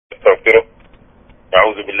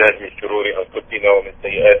ونعوذ بالله من شرور أنفسنا ومن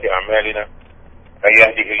سيئات أعمالنا. من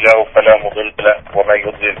يهده الله فلا مضل له ومن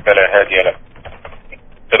يضلل فلا هادي له.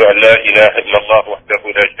 أشهد أن لا إله إلا الله وحده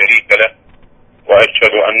لا شريك له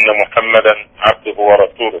وأشهد أن محمدا عبده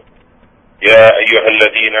ورسوله. يا أيها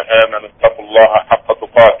الذين آمنوا اتقوا الله حق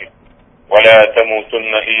تقاته ولا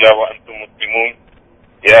تموتن إلا وأنتم مسلمون.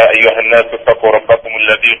 يا أيها الناس اتقوا ربكم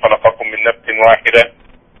الذي خلقكم من نفس واحدة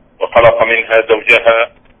وخلق منها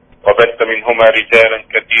زوجها وبث منهما رجالا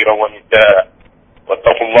كثيرا ونساء،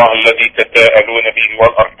 واتقوا الله الذي تساءلون به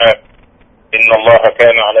والأرحام إن الله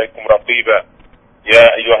كان عليكم رقيبا.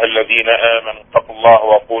 يا أيها الذين آمنوا اتقوا الله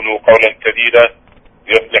وقولوا قولا سديدا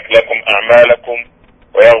يصلح لكم أعمالكم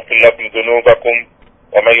ويغفر لكم ذنوبكم،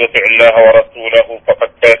 ومن يطع الله ورسوله فقد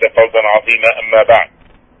فاز فوزا عظيما. أما بعد،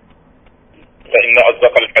 فإن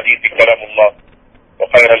أصدق الحديث كلام الله،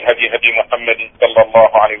 وخير الهدي هدي محمد صلى الله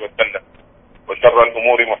عليه وسلم، وشر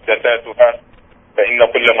الأمور محدثاتها، فإن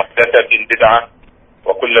كل محدثة بدعة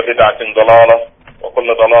وكل بدعة ضلالة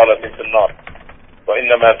وكل ضلالة في النار،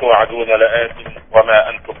 وإنما توعدون لآت وما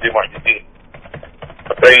أنتم بمعجزين.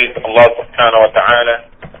 Praise Allah subhanahu wa ta'ala,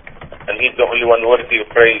 and He is the only one worthy of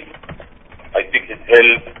praise. I seek His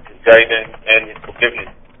help, His guidance, and His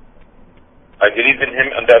forgiveness. I believe in Him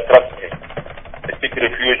and I trust Him. I seek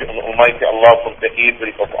refuge on Almighty Allah from the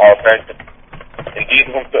evil of our passions. Indeed,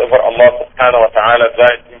 whomsoever Allah subhanahu wa ta'ala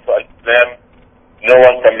guides him to Islam, no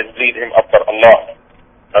one can mislead him after Allah.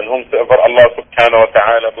 And whomsoever Allah subhanahu wa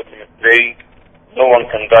ta'ala puts him astray, no one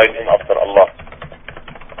can guide him after Allah.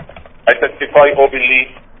 I testify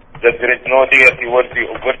openly that there is no deity worthy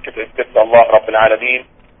of worship except Allah Rabbil Alameen,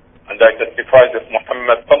 and I testify that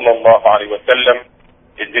Muhammad sallallahu alayhi wa sallam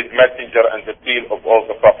is His messenger and the seal of all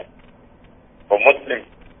the prophets. For Muslims,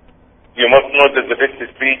 you must know that the best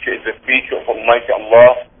speech is the speech of Almighty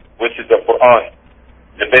Allah, which is the Quran.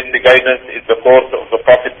 The best guidance is the course of the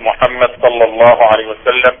Prophet Muhammad sallallahu alayhi wa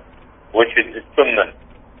sallam, which is his Sunnah.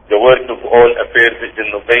 The word of all affairs is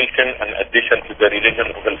innovation and addition to the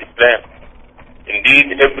religion of Islam.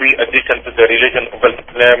 Indeed, every addition to the religion of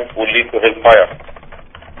Islam will lead to hellfire.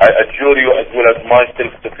 I adjure you as well as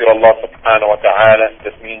myself to fear Allah subhanahu wa ta'ala.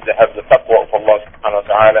 That means to have the taqwa of Allah subhanahu wa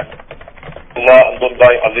ta'ala. Allah, and don't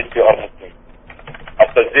die unless you are Muslim.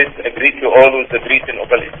 After this, I greet you all with the greeting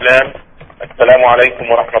of Islam. Assalamu alaikum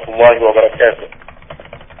wa rahmatullahi wa barakatuh.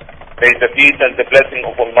 May the peace and the blessing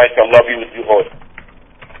of Almighty Allah be with you all.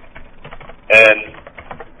 And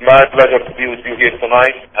my pleasure to be with you here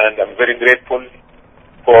tonight, and I'm very grateful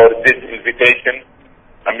for this invitation.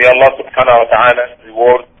 And may Allah subhanahu wa ta'ala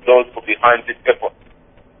reward those who behind this effort.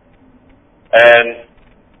 And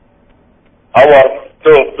our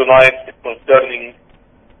talk tonight is concerning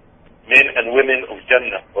men and women of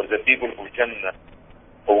Jannah, or the people of Jannah,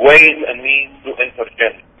 ways and means to enter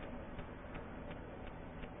Jannah.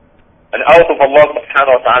 And out of Allah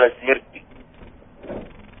subhanahu wa ta'ala's mercy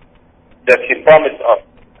that He promised us,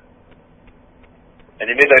 and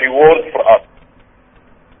He made a reward for us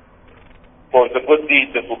for the good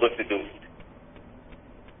deeds that we're going to do.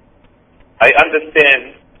 I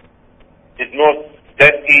understand it's not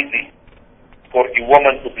that easy for a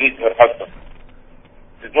woman to please her husband.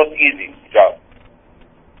 It's not easy job.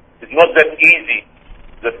 It's not that easy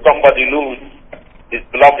that somebody lose his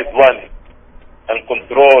beloved one and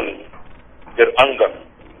control their anger.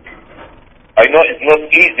 I know it's not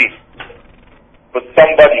easy for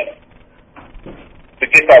somebody to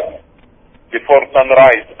get up before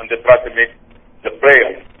sunrise and they try to make the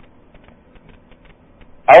prayer.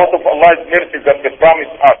 Out of Allah's mercy that He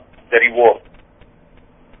promised us the reward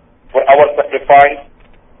for our sacrifice,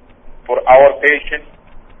 for our patience,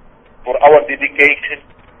 for our dedication,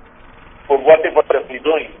 for whatever that we're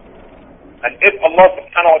doing. And if Allah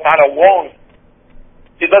subhanahu wa ta'ala wants,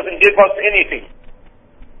 He doesn't give us anything.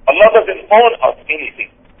 Allah doesn't own us anything.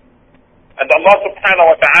 And Allah subhanahu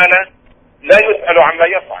wa ta'ala لا يسأل عما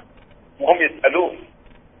يفعل وهم يسألون.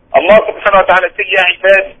 Allah subhanahu wa ta'ala says, يا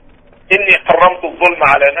عبادي إني حرمت الظلم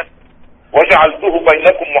على نفسي وجعلته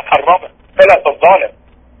بينكم محرما فلا تظالم.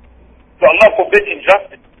 So Allah forbids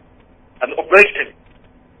injustice and oppression.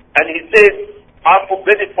 And He says, I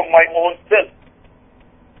forbid it from my own self.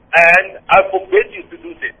 And I forbid you to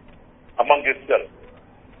do this among yourselves.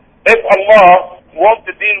 If Allah wants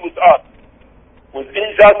to deal with us with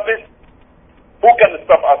injustice, who can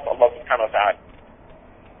stop us? Allah subhanahu wa ta'ala.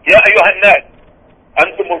 يا أيها الناس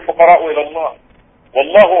أنتم الفقراء إلى الله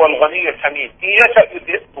والله هو الغني الحميد إن يشأ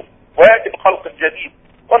يذهبكم ويأتي بخلق جديد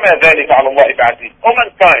وما ذلك على الله بعزيز. Oh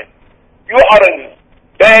mankind, you are in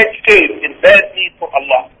bad shape, in bad need for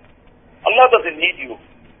Allah. Allah doesn't need you.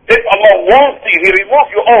 If Allah wants you, He removes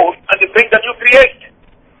you all and He brings a new creation.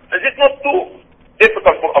 Is it not too difficult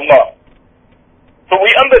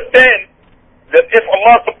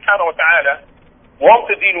want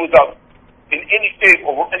to deal with us in any shape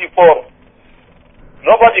or any form,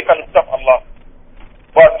 nobody can stop Allah.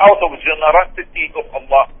 But out of generosity of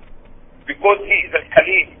Allah, because He is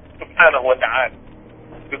Al-Halim subhanahu wa ta'ala,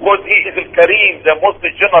 because He is Al-Kareem, the most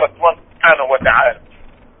generous one subhanahu wa ta'ala,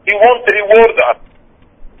 He wants to reward us.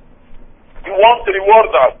 He wants to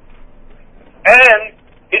reward us. And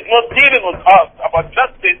He's not dealing with us about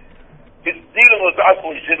justice, He's dealing with us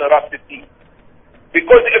with generosity.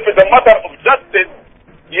 Because if it's a matter of justice,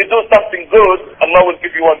 you do something good, Allah will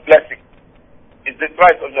give you one blessing. Is this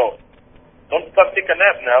right or no? Don't start taking a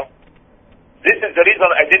nap now. This is the reason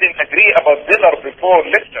I didn't agree about dinner before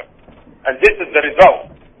lecture. And this is the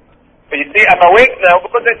result. So you see, I'm awake now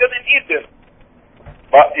because I didn't eat dinner.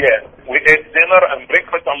 But yes, we ate dinner and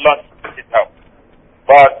breakfast and lunch in this house.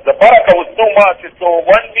 But the barakah was too much, so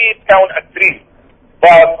one meal count at 3.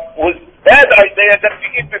 But with bad idea that we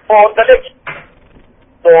eat before the lecture.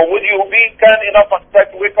 So would you be kind enough and try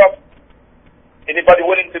to wake up? Anybody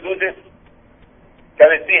willing to do this?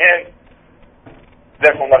 Can I see hands?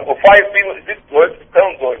 Therefore, 5 people, is this good?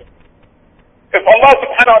 Sound good. If Allah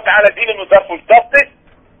subhanahu wa ta'ala dealing with us with justice,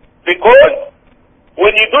 because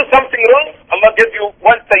when you do something wrong, Allah gives you 1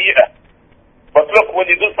 sayyah. But look, when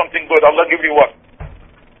you do something good, Allah gives you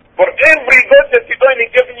 1. For every good that you're doing,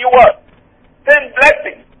 He's giving you what? 10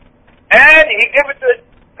 blessings. And He gave it to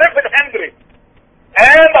 700.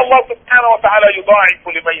 And Allah subhanahu wa ta'ala yudha'ifu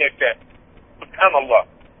liman yasha. Subhanallah.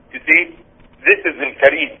 You see, this is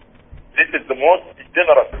Al-Kareem. This is the most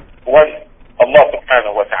generous one, Allah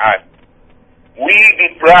subhanahu wa ta'ala. We be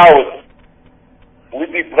proud. We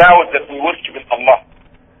be proud that we worship in Allah.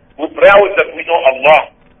 We're proud that we know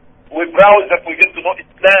Allah. We're proud that we get to know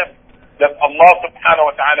Islam. That Allah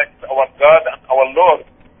subhanahu wa ta'ala is our God and our Lord.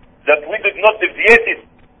 That we did not deviate it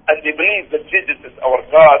and they believe that Jesus is our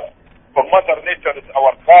God, or Mother Nature is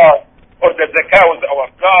our God, or the Zakah is our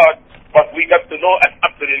God. But we got to know,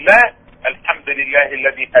 Alhamdulillah, Alhamdulillah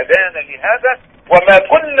الذي هدانا لهذا وما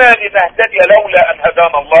كنا لنهتدي لولا أن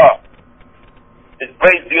هدانا الله. It's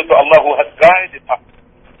praise due to Allah who has guided us.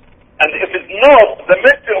 And if it's not the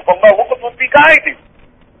mercy of Allah, who could be guided?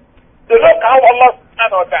 So look how Allah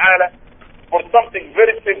subhanahu wa ta'ala, for something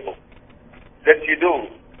very simple that you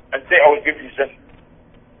do, and say, I will give you Jannah.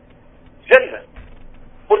 Jannah.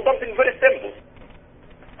 For something very simple.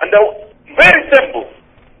 And very simple.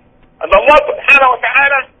 And Allah subhanahu wa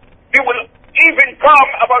ta'ala, He will even come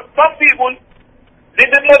about some people, they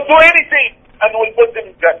did not do anything, and will put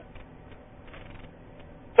them in Jannah.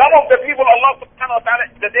 Some of the people, Allah subhanahu wa ta'ala,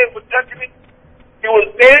 the day of judgment, He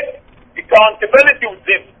will take accountability with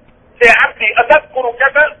them. Say, Abdi, أتذكر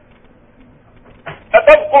كذا?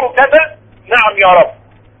 أتذكر كذا? نعم يا رب.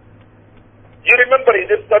 You remember he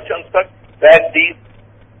did such and such bad deeds?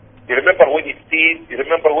 You remember when he stole? You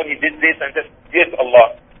remember when he did this and that? Yes,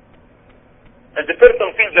 Allah. And the person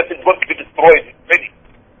feels that it's going to be destroyed, finished.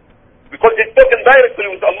 Because he's spoken directly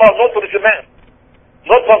with Allah, not Rujuman,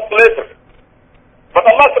 not translator. But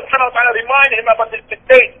Allah subhanahu wa ta'ala remind him about his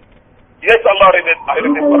mistake. Yes, Allah,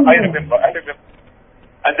 I remember.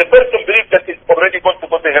 And the person believes that he's already going to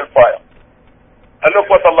go to hellfire. And look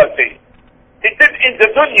what Allah says. He said, in the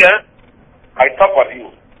dunya, I cover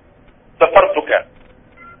you. Safartuka.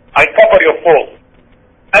 I cover your fault.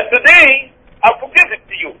 And today, I forgive it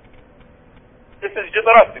to you. This is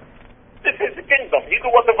generosity. This is the kingdom. He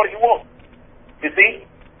do whatever he wants. You see?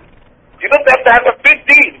 You don't have to have a big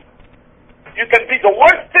deal. You can be the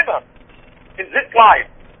worst sinner in this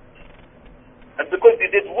life. And because you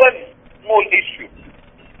did one small issue,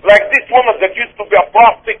 like this woman that used to be a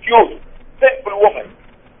prostitute, sinful woman,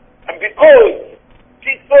 and because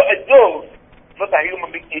she saw a dog, not a human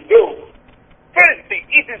being, a dog, thirsty,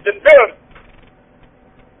 eating the dirt,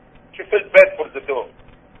 she felt bad for the dog.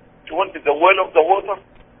 She wanted the well of the water.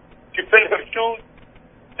 She filled her shoes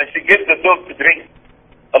and she gave the dog to drink.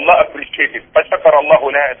 Allah appreciated. فشكر الله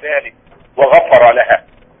لها ذلك وغفر لها.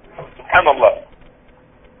 Subhanallah.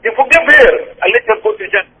 He forgive her and let her go to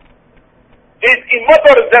Jannah. It's a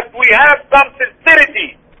matter that we have some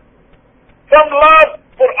sincerity, some love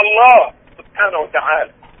for Allah subhanahu wa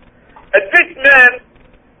ta'ala. And this man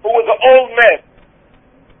who was an old man,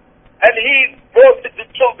 and he brought the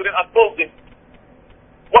children and told them,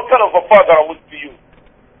 what kind of a father I was to you?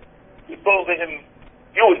 He told him,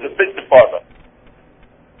 you was the best father.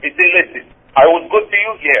 He said, listen, I was good to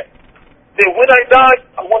you, yeah. Say, when I die,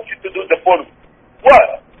 I want you to do the following.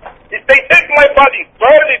 What? He said, take my body,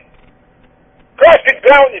 burn it, crush it,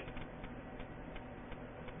 drown it.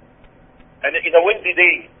 And in a windy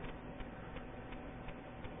day,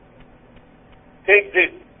 take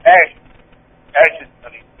this ashes,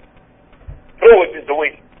 honey, throw it in the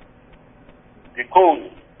wind.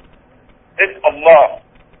 Because if Allah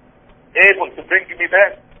able to bring me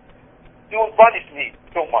back, He will punish me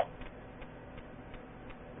so much.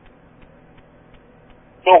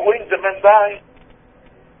 So when the man died,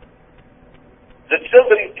 the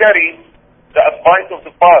children carried the advice of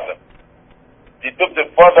the father. They took the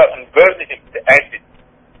father and burned him to ashes.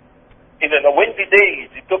 And in a windy day,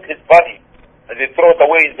 they took his body and they threw it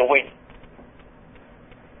away in the wind.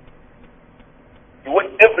 He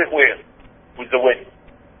went everywhere with the wind.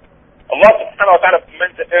 Allah subhanahu wa ta'ala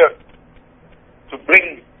meant the earth to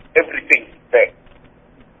bring everything back.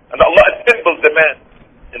 And Allah assembled the man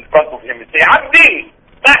in front of him and said, Abdi,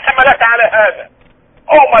 ma hamalaka ala hada?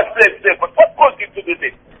 Oh my slave, but what caused you to do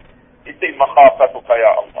this? He said, makhafatuka ya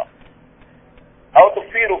Allah. Out of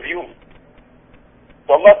fear of you.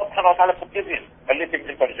 So Allah subhanahu wa ta'ala forgive him and let him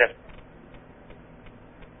enter Jannah.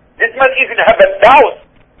 This man even have a doubt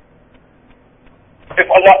if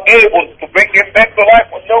Allah able to bring him back to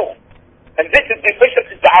life or no. And this is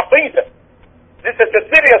deficient in the aqidah. This is a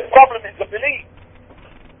serious problem in the belief.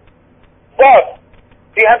 But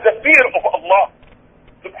he has the fear of Allah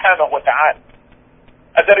subhanahu wa ta'ala.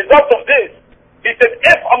 As a result of this, he said,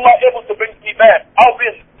 if Allah able to bring me back, I'll be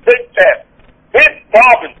in big debt, big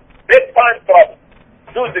problem, big time trouble.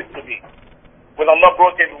 Do this to me. When Allah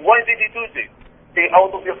brought him, why did he do this? Say,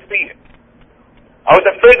 out of your fear. I was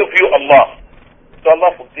afraid of you, Allah. So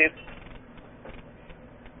Allah forgives.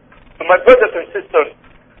 So my brothers and sisters,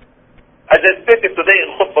 as I stated today in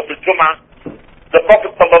Khutbah al-Jum'ah, the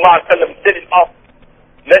Prophet sallallahu alaihi wasallam telling us,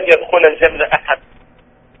 لن يدخل الجنة أحد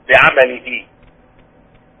بعمله.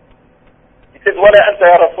 He said, ولا أنت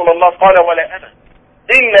يا رسول الله, قال ولا أنا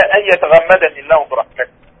إلا أن يتغمدني الله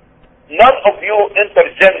برحمته. None of you enter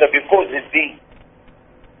Jannah because his deed.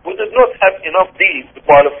 We did not have enough deeds to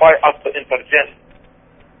qualify us to enter Jannah.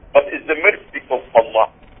 But it's the mercy of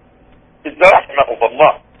Allah. It's the rahmah of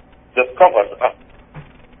Allah that covers us.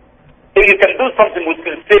 So you can do something with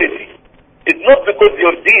sincerity. It's not because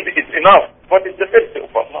your deed is enough, but it's the mercy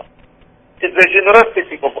of Allah. It's the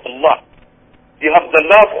generosity of Allah. You have the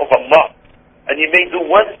love of Allah. And you may do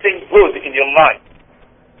one thing good in your life.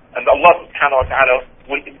 And Allah subhanahu wa ta'ala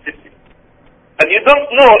will accept it. And you don't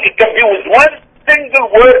know, it can be with one single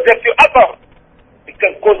word that you utter. It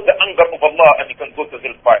can cause the anger of Allah and it can go to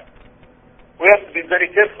hellfire. We have to be very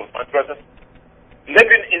careful, my brothers.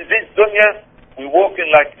 Living in this dunya, we walk in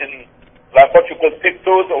like what you call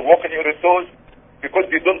tiptoes or walking on your toes, because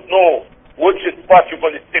you don't know which spot you're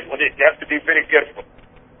going to step on it. You have to be very careful.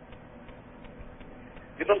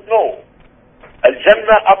 You don't know.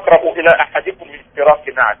 الجنة أقرب إلى أحدكم من فراق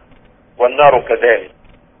نعل والنار كذلك.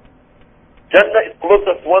 Jannah is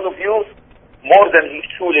closer to one of you more than his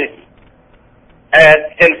shoelace, and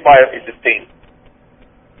hellfire is the same.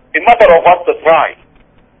 A matter of us to try.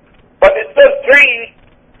 But it's the three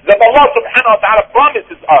that Allah subhanahu wa ta'ala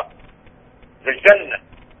promises us. The Jannah.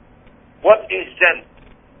 What is Jannah?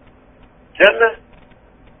 Jannah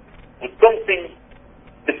is something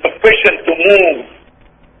that's sufficient to move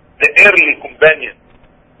the early companion.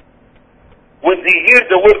 When they hear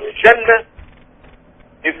the word Jannah,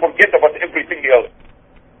 they forget about everything else.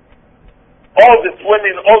 All this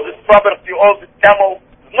women, all this property, all this camel,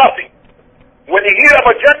 nothing. When they hear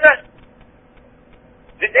about Jannah,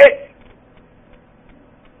 this is.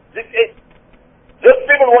 This is. Those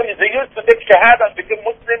people, when they used to take Shahada and become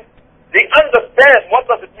Muslim, they understand what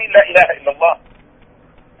does it mean, La ilaha illallah.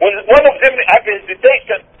 When one of them has a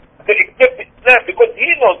hesitation to accept Islam because he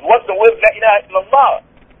knows what the word La ilaha illallah,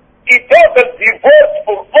 he total divorce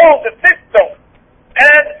for all the systems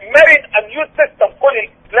and married a new system called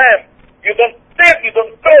Islam. You don't sing, you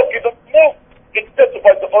don't talk, you don't move except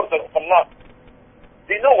by the order of Allah.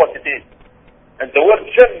 They know what it is. And the word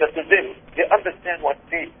Jannah to them, they understand what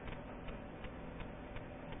it is.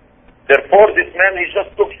 Therefore this man, he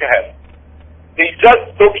just took Shahada. He just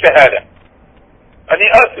took Shahada. And he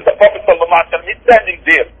asked the Prophet sallallahu alaihi wasallam, he's standing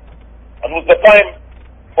there. And it was the time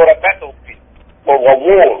for a battlefield, for a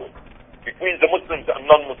war between the Muslims and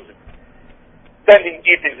non-Muslims. Standing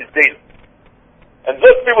eating his days. And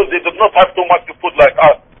those people, they did not have too much food like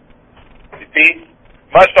us. You see,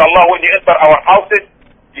 mashallah, when you enter our houses,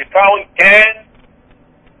 you found cans,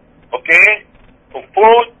 okay, of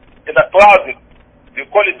food in a closet. You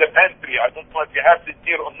call it the pantry. I don't know if you have this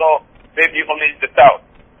here or no, maybe only in the south.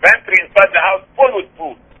 Pantry inside the house full with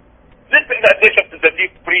food. This in addition to the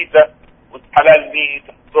deep freezer with halal meat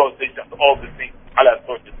and sausage and all the things, halal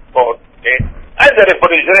sausage, okay, and the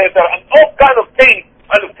refrigerator and all kind of things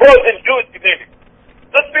and frozen juice, you name it.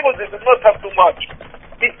 Those people, they do not have too much.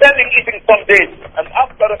 He's standing eating some days, and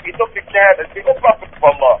after he took his shahada and said, "Oh Prophet of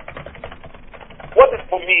Allah, what is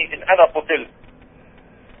for me in Ana Hotel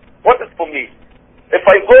What is for me? If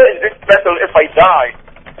I go in this battle, if I die,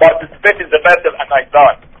 participate in the battle and I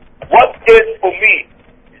die, what is for me?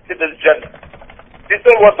 He said, Jannah. This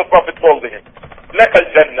is what the Prophet told him. Like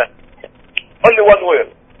Jannah. Only one word.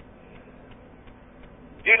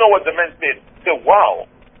 Do you know what the man said? He said, wow.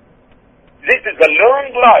 This is a long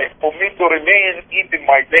life for me to remain eating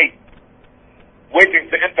my dates, waiting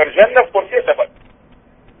to enter Jannah. Forget about it.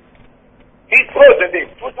 He throws the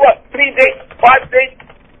dates. It was what? 3 days? 5 days?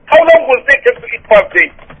 How long will it take him to eat 5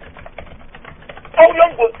 days? How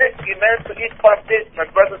long will it take a man to eat 5 days, my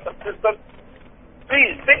brothers and sisters?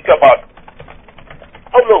 Please think about it.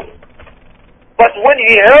 How long? But when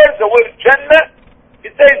he heard the word Jannah, he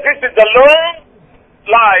says, this is a long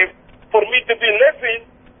life for me to be living,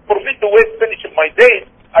 for me to wait finishing my days.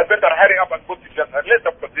 I better hurry up and go to Jannah.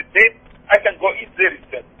 Later for this day, I can go eat there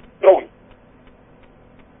instead. Throw it.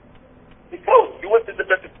 He throws. He went to the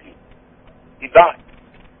battlefield. He died.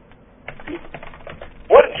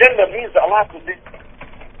 What Jannah means a lot to this.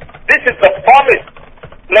 This is the promised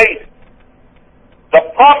place, the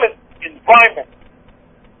promised environment,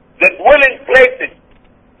 the dwelling places,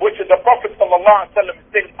 which the Prophet ﷺ is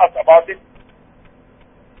telling us about it.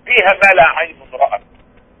 فيها ما لا عين رأت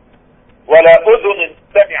ولا أذن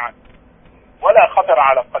سمعت ولا خطر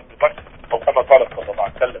على قلب بشر أو كما قال صلى الله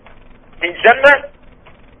عليه وسلم. In Jannah,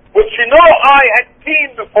 which no eye had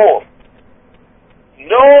seen before,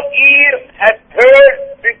 no ear had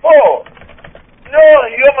heard before, no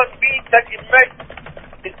human being that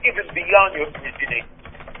imagined is even beyond your imagination.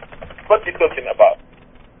 What's he talking about?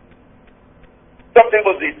 Some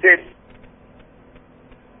people, they said,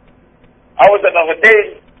 I was in a hotel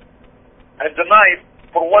and the night,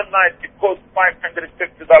 for one night, it cost $550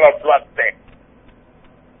 plus tax.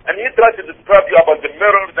 And he tried to describe you about the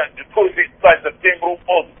mirrors and the jacuzzi inside the same room,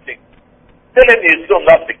 all these things. Tell him you saw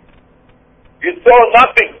nothing. You saw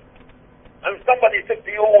nothing. And somebody said to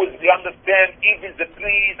you, will you understand even the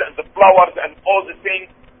trees and the flowers and all the things,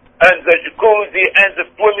 and the jacuzzi and the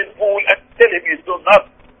swimming pool, and tell him you saw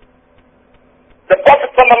nothing. The Prophet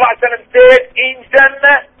ﷺ said, in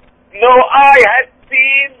Jannah, no eye had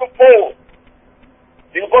seen before.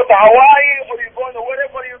 You go to Hawaii or you go to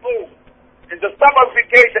wherever you go. In the summer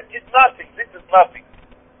vacation, it's nothing. This is nothing.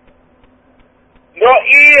 No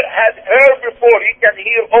ear had heard before. You can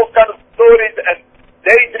hear all kinds of stories and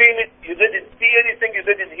daydreaming. You didn't see anything. You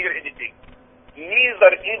didn't hear anything.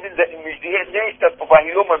 Neither even the imagination of a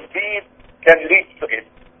human being can reach to it.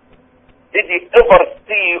 Did you ever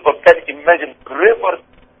see or can imagine rivers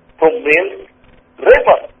from milk?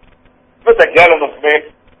 Rivers. Not a gallon of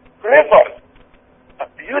milk. Rivers. A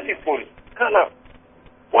beautiful color.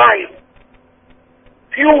 White.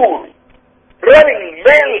 Pure. Running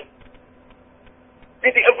milk.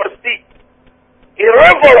 Did you ever see a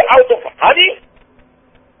river out of honey?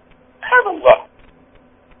 SubhanAllah.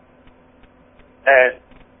 And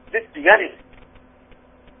this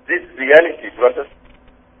reality, brothers.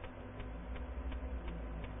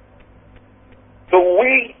 So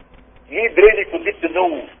we need really to get to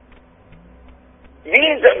know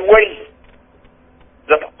means and ways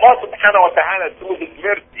that Allah subhanahu wa ta'ala through His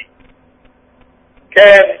mercy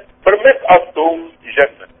can permit us to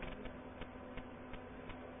Jannah.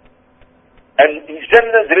 And in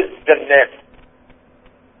Jannah there is Jannat.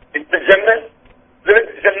 In the Jannah there is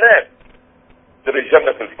Jannat. There is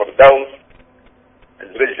Jannah al-Firdaus, and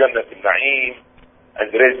there is Jannah al-Na'im,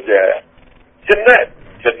 and there is Jannat,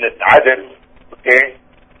 Jannat Adn, okay?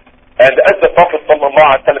 And as the Prophet sallallahu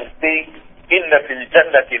alaihi wasallam says, إن في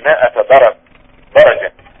الجنة 100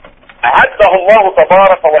 درجة أعدها الله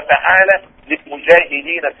تبارك وتعالى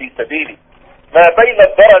للمجاهدين في سبيله ما بين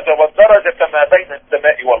الدرجة والدرجة كما بين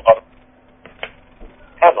السماء والأرض.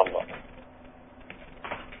 سبحان الله.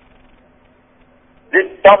 This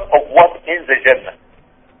sum of what in the Jannah.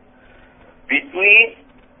 Between,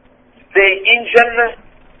 say in Jannah,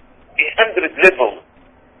 100 levels,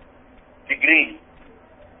 degrees,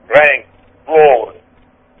 rank, floors,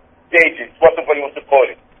 stages, whatever you want to call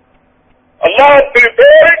it. Allah is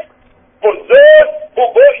preparing for those who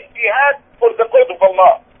go in jihad for the cause of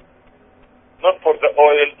Allah. Not for the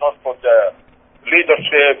oil, not for the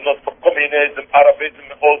leadership, not for communism,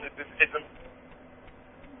 Arabism, all this ism.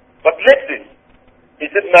 But listen, he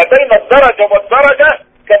said, ما بين الدرجة والدرجة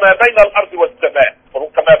كما بين الأرض والسماء, or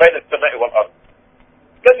كما بين السماء والأرض.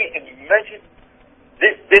 Can you imagine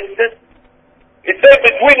this distance? It says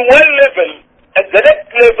between one level and the next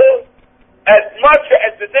level, as much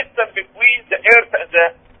as the distance between the earth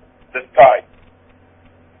and the sky.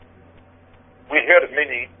 We heard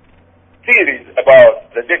many theories about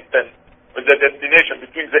the distance, the destination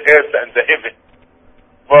between the earth and the heaven.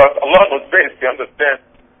 But Allah knows best, you understand.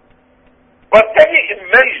 But can you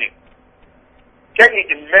imagine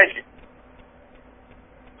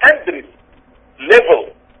hundreds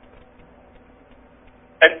levels,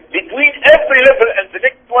 and between every level and the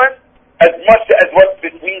next one, as much as what's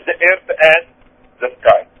between the earth and the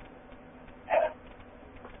sky.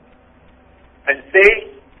 And say,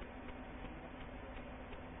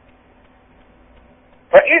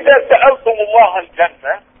 فإذا سألتم الله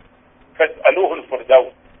الجنة فاسألوه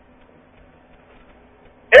الفردوس.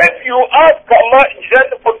 If you ask Allah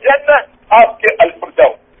for Jannah, ask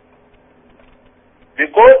al-Firdaus.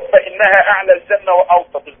 Because فإنها أعلى الجنة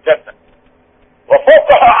وأوسط الجنة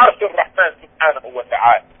وفوقها عرش الرحمن سبحانه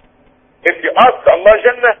وتعالى. If you ask Allah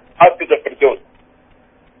Jannah, ask the Firdaus.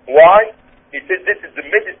 Why? He says this is the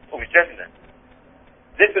midst of Jannah.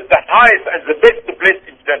 This is the highest and the best place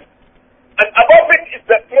in Jannah. And above it is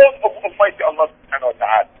the throne of Almighty Allah subhanahu wa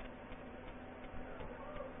ta'ala.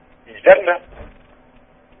 In Jannah,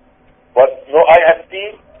 what no eye has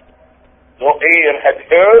seen, no ear has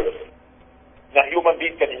heard, no human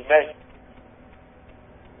being can imagine.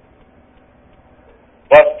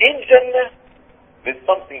 But in Jannah, there's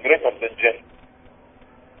something greater than Jannah.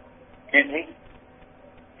 Excuse me?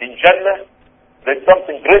 In Jannah, there's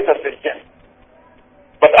something greater than Jannah.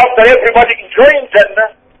 But after everybody enjoying Jannah,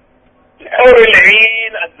 the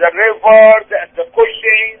Hurricane and the rivers and the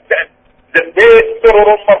cushions and the bed, سرر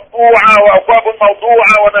مرفوعة وأبواب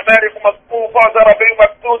موضوعة ونمارق مصفوفة وزرابي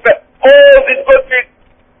مبثوثة, all these good things.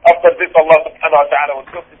 After this, Allah subhanahu wa ta'ala will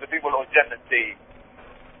talk to the people of Jannah and say,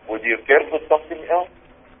 would you care for something else?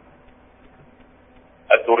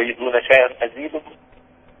 أتريدون شيئا أزيدكم?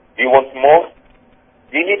 Do you want more?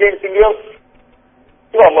 Do you need anything else?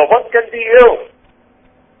 Ya Allah, what can be else?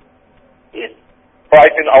 He's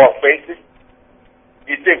brighten our faces.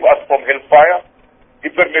 He save us from hellfire. He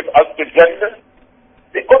permits us to Jannah.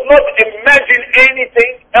 They could not imagine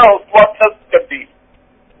anything else. What else can be?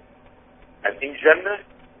 And in Jannah,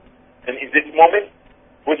 and in this moment,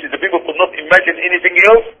 which is the people could not imagine anything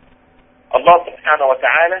else, Allah subhanahu wa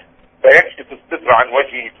ta'ala فيكشف الستر عن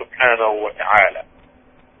وجهه سبحانه وتعالى.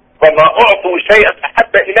 فما أعطوا شيئا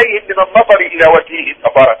أحب إليهم من النظر إلى وجهه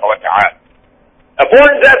تبارك وتعالى. Upon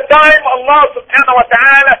that time, Allah subhanahu wa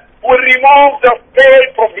ta'ala will remove the veil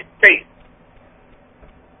from his face.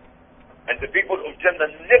 And the people of Jannah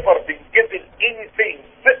never been given anything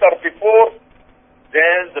better before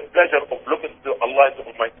than the pleasure of looking to Allah's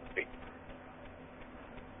Almighty face.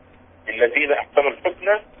 الذين أحسنوا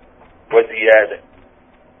الحسنى وزيادة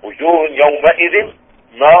وجوه يومئذ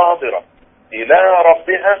ناظرة إلى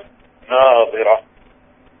ربها ناظرة.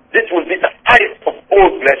 This will be the highest of all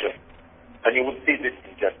pleasure. And you will see this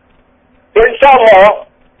in Jannah. So inshallah,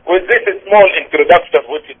 with this small introduction,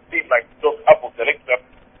 which it seems like took up of the lecture,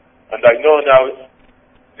 and I know now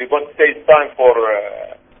we're going to say it's time for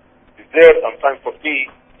dessert and time for tea,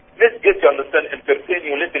 let's get you understand, entertain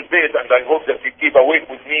you a little bit, and I hope that you keep awake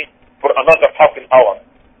with me for another half an hour.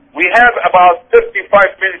 We have about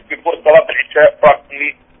 35 minutes before Salat al-Isha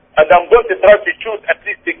approximately, and I'm going to try to choose at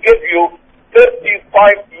least to give you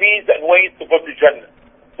 35 means and ways to go to Jannah.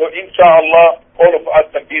 So inshallah, all of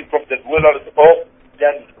us can be from the dwellers of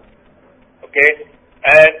Jannah. Okay?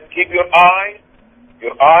 And keep your eyes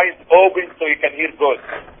open so you can hear good.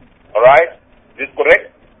 Alright? Is this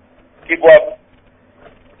correct? Keep what?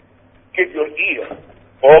 Keep your ears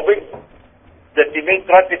open that you may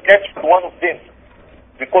try to catch one of them.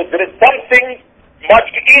 Because there is something much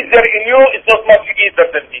easier in you, it's not much easier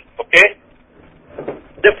than me. Okay?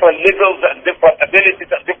 Different levels and different abilities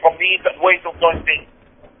and different means and ways of doing things.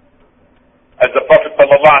 As the Prophet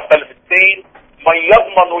sallallahu alaihi wasallam said, "Man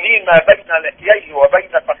yadmanu li ma bayna lihiyayhi wa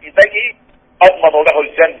bayna fakhidayhi, admanu lahu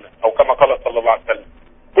al-jannah." Or kama qala sallallahu alaihi wasallam.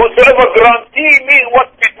 Whosoever guarantee me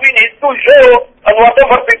what's between his two jaws and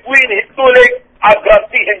whatever between his two legs, I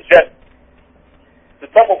guarantee him Jannah. To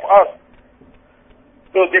some of us,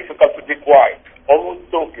 so difficult to be quiet, always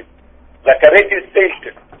talking, like a radio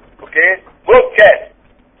station, okay? Broadcast,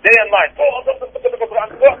 day and night.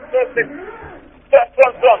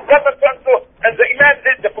 And the Imam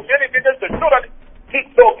said, the community does the surah, keep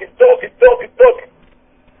talking.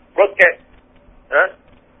 Broadcast. Huh?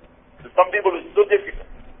 So some people it's so difficult.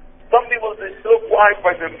 Some people are so quiet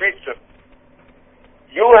by their nature.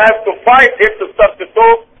 You have to fight him to start to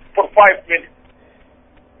talk for 5 minutes.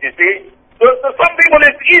 You see? So some people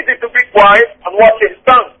it's easy to be quiet and watch his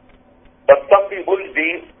tongue. But some people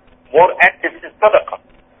be more active in sadaqah.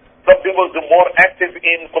 Some people are more active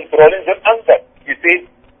in controlling their anger. You see,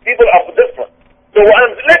 people are different. So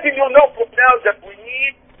I'm letting you know from now that we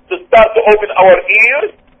need to start to open our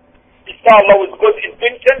ears, inshallah with good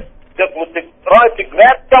intention, that we try to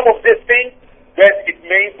grab some of these things that it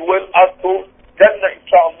may dwell us to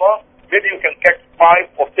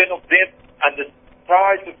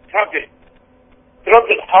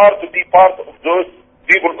struggle hard to be part of those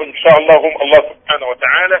people, inshallah, whom Allah subhanahu wa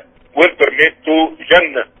ta'ala will permit to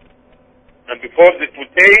Jannah. And before this we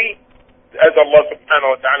say, as Allah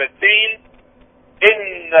subhanahu wa ta'ala says,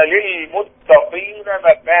 إن للمتقين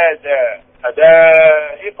مفازا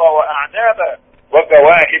حدائق وأعنابا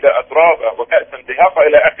وكواعب أترابا وكأسا دهاقا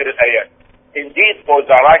إلى آخر الآيات. Indeed, for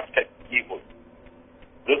the righteous people,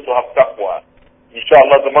 those who have taqwa.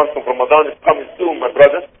 Inshallah, the month of Ramadan is coming soon, my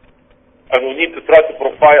brothers, and we need to try to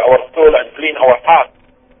purify our soul and clean our heart,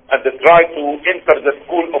 and to try to enter the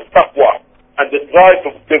school of taqwa, and to try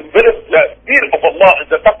to develop the fear of Allah and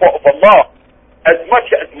the taqwa of Allah as much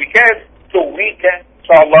as we can, so we can,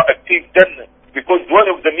 inshallah, achieve Jannah. Because one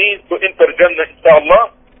of the means to enter Jannah,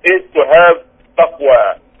 inshallah, is to have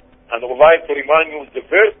taqwa. And I would like to remind you of the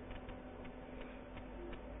verse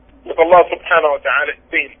that Allah subhanahu wa ta'ala is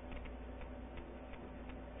saying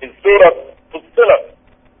in Surah Fussilat,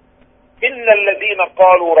 إِنَّ الَّذِينَ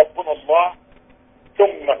قَالُوا رَبُّنَا اللَّهُ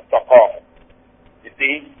ثُمَّ اسْتَقَامُوا. You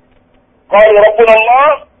see? قَالُوا رَبُّنَا اللَّهُ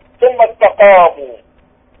ثُمَّ اسْتَقَامُوا.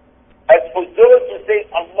 As for those who say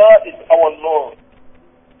Allah is our Lord,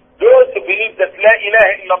 those who believe that La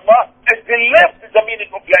ilaha illallah, and they left the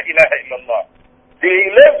meaning of La ilaha illallah. They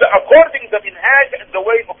lived according to the minhaj and the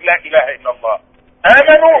way of La ilaha illallah.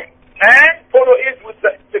 Amanu, and follow it with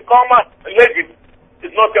the istiqamah legend.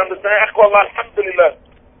 Is not to understand, أخوة الله الحمد لله.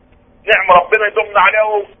 نعم ربنا يدومنا عليه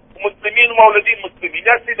ومسلمين ومولدين مسلمين.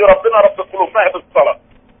 يا سيدي ربنا رب القلوب ما هي بالصلاة.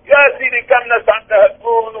 يا سيدي كم ناس عندها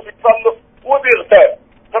سنون وبيتصلوا وبيغتاب.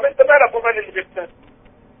 طب انت مالك ومال اللي بيغتاب؟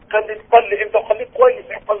 خلي تصلي انت وخليك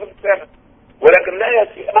كويس احفظ لسانك. ولكن لا يا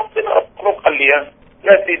سيدي ربنا رب القلوب خليها.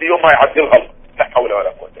 يا سيدي يوم ما يعدي الغلط. لا حول ولا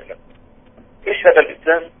قوة الا بالله. ايش هذا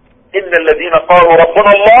الإسلام؟ إن الذين قالوا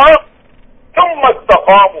ربنا الله ثم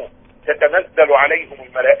استقاموا تتنزل عليهم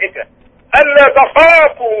الملائكة ألا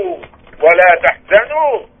تخافوا ولا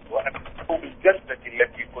تحزنوا وأبشروا بالجنة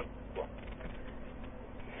التي كنتم.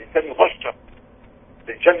 الإنسان يبشر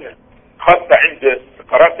بالجنة خاصة عند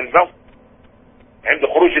سكرات الموت، عند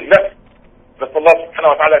خروج النفس. نسأل الله سبحانه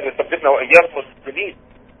وتعالى أن يثبتنا وإياكم المسلمين،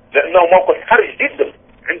 لأنه موقف حرج جدا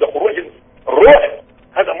عند خروج الروح.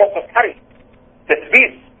 هذا موقف حرج،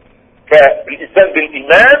 تثبيت كالإنسان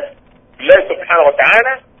بالإيمان بالله سبحانه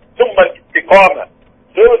وتعالى، ثم الاستقامة.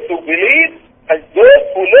 Those who believe and those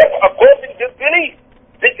who live according to belief.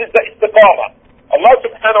 This is the istiqamah. Allah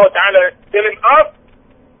subhanahu wa ta'ala is telling us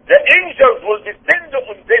the angels will descend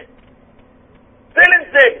on them, telling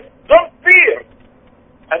them, don't fear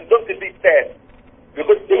and don't be sad.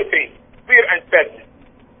 Because two things, fear and sadness.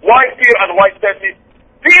 Why fear and why sadness?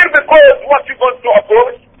 Fear because what you're going to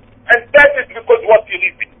approach, and sadness because what you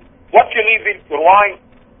live in. What you live in, your wife,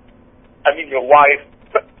 your wife.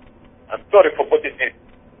 I'm sorry for putting it.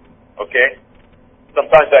 Okay?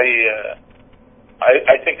 Sometimes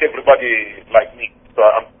I think everybody like me, so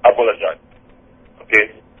I apologize.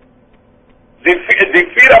 Okay? They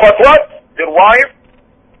fear about what? Their wife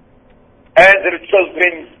and their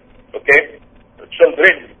children. Okay? The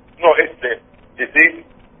children. No, it's you see?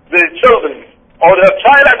 The children. Or the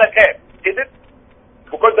child and a cat. Is it?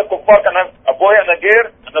 Because the kuffar can have a boy and a girl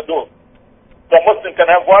and a dog. So a Muslim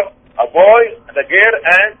can have what? A boy and a girl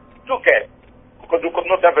and two cats. Because we could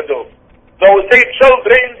not have a dog. So we say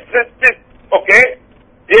children, this, okay?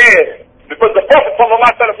 Yeah. Because the Prophet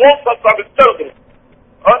ﷺ wants us to have children.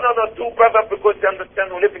 Oh no, two brothers, because you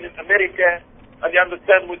understand we're living in America, and you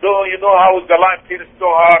understand we do, you know how the life here is so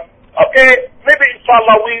hard. Okay, maybe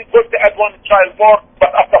inshallah we going to add one child more,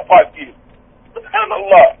 but after 5 years.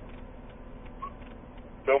 Subhanallah.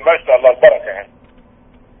 So ما شاء الله البركة يعني.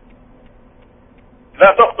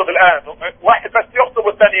 لا تخطب الآن، واحد بس يخطب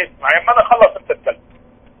والثاني يسمع، يعني أنا خلص أنت تتكلم.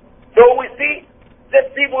 So we see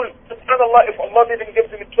that people, subhanallah, if Allah didn't give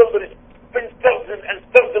them children, spend thousands and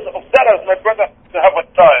thousands of dollars, my brother, to have a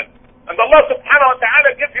child. And Allah subhanahu wa ta'ala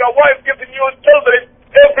give you a wife, giving you children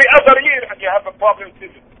every other year, and you have a problem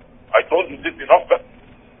with it. I told you this enough, but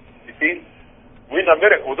you see, we in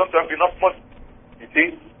America, we don't have enough money. You see,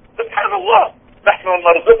 subhanallah, نحن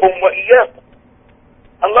نرزقهم وإياكم.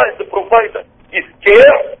 Allah is the provider. He's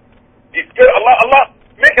scared. Allah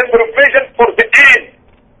making provision for the ant,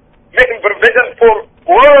 making provision for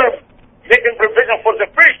worms, making provision for the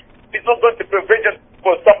fish. He's not going to provision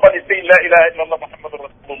for somebody saying La ilaha illallah Muhammadur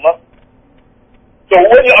Rasulullah. So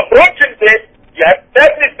when you approach this, you have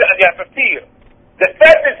sadness and you have a fear. The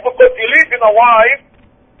sadness because you live in a wife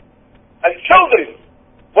and children.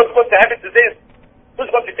 What's going to happen to them? Who's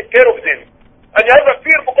going to take care of them? And you have a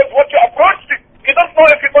fear because what you approach it, you don't know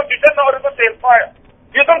if you're going to Jannah or you're going to hellfire.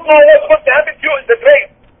 You don't know what's going to happen to you in the grave.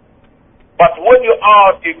 But when you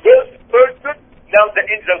are a good person, Now the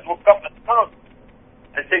angels will come and come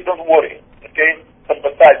and say, don't worry, okay?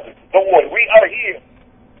 Sympathize with you. Don't worry, we are here.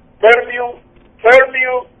 Firm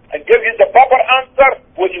you, and give you the proper answer.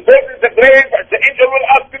 When you go to the grave, the angel will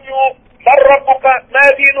ask you, Man Rabbuka, Ma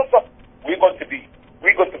Dinuka. We're going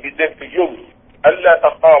to be there for you. ألا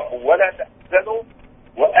تخافوا ولا تحزنوا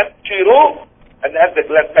وأبشروا, and have the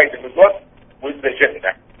glad tidings with what? With the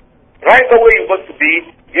Jannah. Right away you're going to be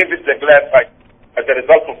given the glad tidings. As a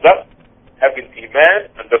result of that, having Iman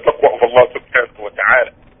and the taqwa of Allah subhanahu wa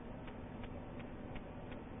ta'ala.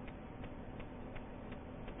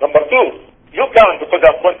 Number two, you count because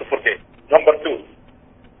I'm going to forget. Number two,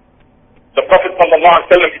 the Prophet sallallahu alaihi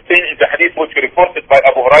wasallam is saying in the hadith which is reported by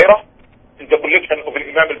Abu Hurairah in the collection of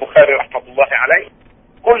Imam al-Bukhari rahmatullahi alayhi,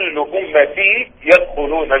 كل أمتي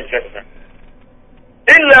يدخلون الجنة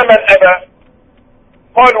إلا من أبى.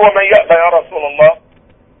 قال ومن يأبى يا رسول الله؟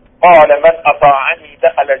 قال من أطاعني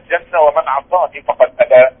دخل الجنة ومن عصاني فقد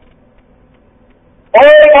أبى.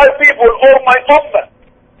 All my people, all my ummah,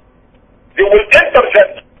 they will enter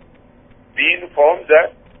Jannah, being from the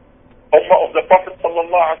ummah of the Prophet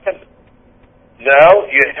sallallahu alaihi wasallam. Now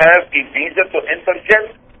you have a visa to enter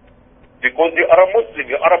Jannah because you are a Muslim,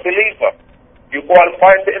 you are a believer, you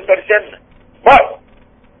qualify to enter Jannah. But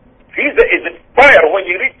visa is expired when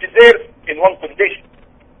you reach there in one condition.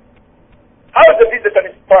 How is the visa can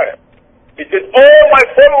expire? It says all my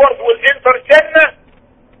followers will enter Jannah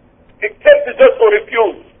except those who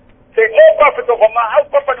refuse. Say, oh Prophet of Allah, how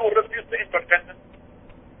somebody will refuse to enter Jannah?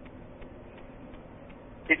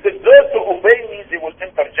 It says those who obey me, they will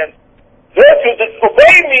enter Jannah. Those who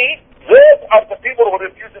disobey me, those are the people who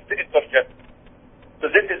refuse to enter Jannah. So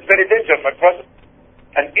this is very dangerous, my brother.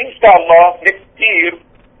 And inshallah, next year,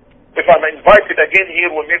 if I'm invited again here,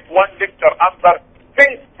 we'll make one lecture under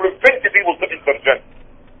things prevent people to enter Jannah.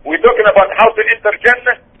 We're talking about how to enter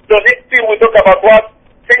Jannah. So next year we talk about what?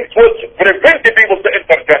 Things which prevent people to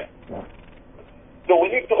enter Jannah. So we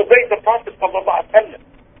need to obey the Prophet sallallahu alaihi wasallam.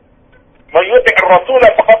 من يطع الرسول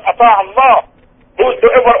فقد أطاع الله.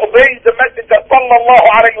 Whosoever obeys the Messenger sallallahu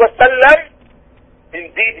alaihi wasallam,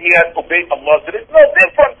 indeed he has obeyed Allah. There is no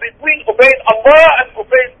difference between obeying Allah and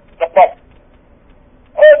obeying the Prophet.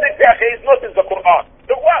 All this is not in the Quran.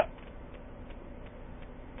 So what?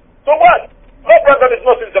 So what? No, brother, is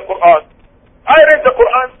not in the Quran. I read the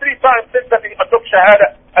Quran 3 times since I took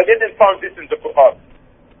Shahada. I didn't find this in the Quran.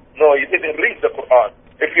 No, you didn't read the Quran.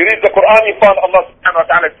 If you read the Quran, you find Allah subhanahu wa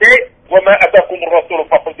ta'ala say, وَمَا أَتَاكُمُ الرَّسُولُ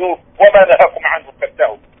فَخُذُوهُ وَمَا نَهَاكُمْ عَنْهُ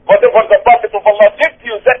فَانْتَهُوا. Whatever the Prophet of Allah gives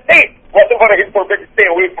you, that day, whatever he forbids, stay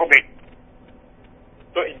away from it.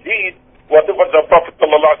 So indeed, whatever the Prophet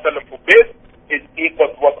sallallahu alaihi wasallam forbids is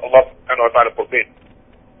equal to what Allah subhanahu wa ta'ala forbids.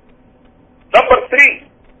 Number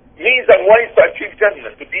 3, means and ways to achieve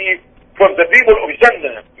Jannah, to be from the people of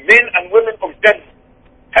Jannah, men and women of Jannah.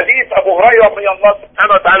 Hadith Abu Hurairah, may Allah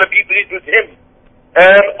subhanahu wa ta'ala be pleased with him.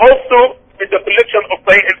 And also in the collection of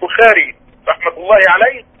Sahih al-Bukhari, rahmatullahi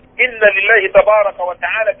alayhi, إن لله تبارك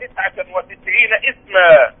وتعالى 99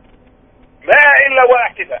 اسما ما إلا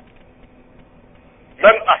واحدة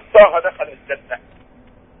من أحصاها دخل الجنة.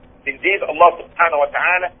 Indeed, Allah subhanahu wa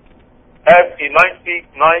ta'ala has a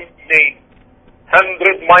 99 name.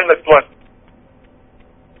 100 minus 1.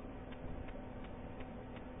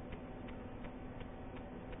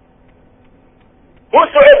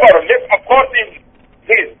 Whosoever lives according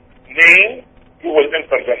to his name, he will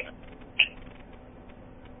enter Jannah.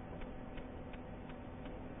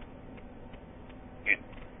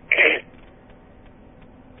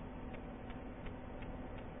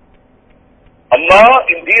 Allah,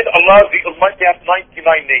 indeed, Allah the Almighty has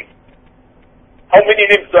 99 names. How many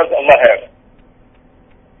names does Allah have?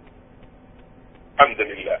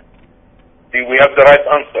 Alhamdulillah. See, we have the right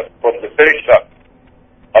answer from the very start.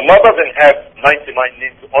 Allah doesn't have 99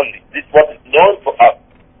 names only. This is what is known to us.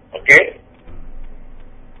 Okay?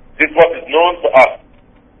 This is what is known to us.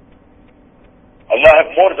 Allah has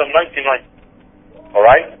more than 99.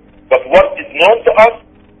 Alright? But what is known to us,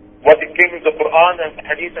 what it came in the Quran and the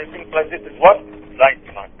Hadith and things like this is what?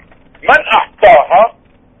 99. Man ahtaha,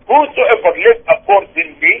 whosoever lives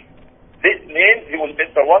accordingly, this means he will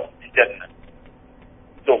enter what? Jannah.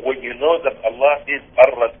 So when you know that Allah is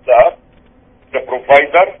Ar-Razzaq, the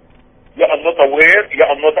provider, you are not aware, you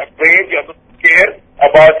are not afraid, you are not scared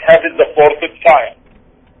about having the fourth child.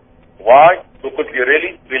 Why? Because you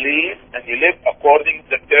really believe and you live according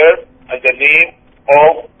to the term and the name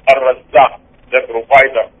of Ar-Razzaq, the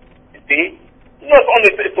provider. You see? Not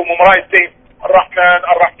only to memorize things, Ar-Rahman,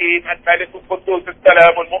 Ar-Rahim, Al-Malik, Al-Quddus,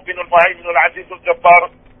 Al-Salam, Al-Mu'min, Al-Muhaymin, Al-Aziz,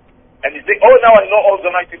 Al-Jabbar. And you say, oh, now I know all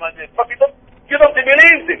the 99 names. But you don't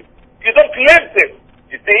believe them. You don't live them.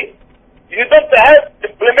 You see? You don't have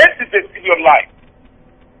implemented it in your life.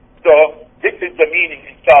 So this is the meaning,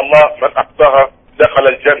 inshallah, man ahsaha dakhala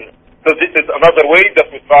al-jannah. So this is another way that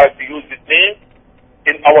we try to use this name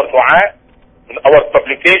in our dua, in our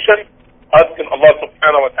supplication, asking Allah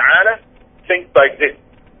subhanahu wa ta'ala things like this.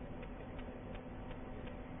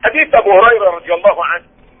 Hadith Abu Hurairah radiallahu anhu,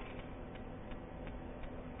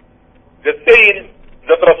 the saying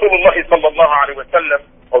that Rasulullah sallallahu alayhi wa sallam,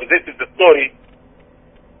 or this is the story,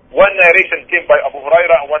 one narration came by Abu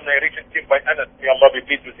Hurairah and one narration came by Anas, may Allah be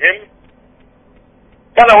pleased with him.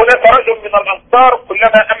 كان هناك رجل من الأنصار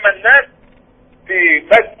كلما أما الناس في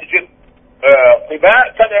مسجد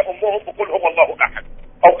قباء كان يأمهم بقول هو الله أحد،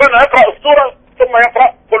 أو كان يقرأ السورة ثم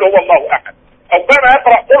يقرأ قل هو الله أحد، أو كان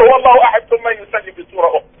يقرأ قل هو الله أحد ثم يسلم بسورة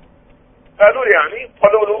أخرى. قالوا يعني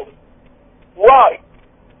قالوا له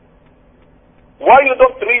why you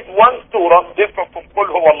don't read one surah different from قل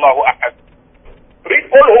هو الله أحد? Read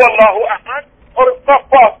قل هو الله أحد or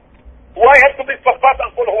الصفات. Why have to be الصفات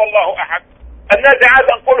and قل هو الله أحد؟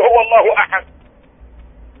 النازعات أن قل هو الله أحد،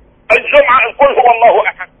 الجمعة أن قل هو الله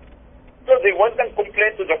أحد. So they went and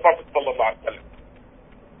complained to the Prophet sallallahu alaihi wasallam.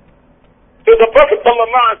 So the Prophet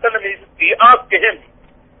sallallahu alaihi wasallam, he asked him,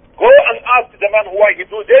 go and ask the man why he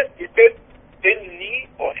do this. He said, إني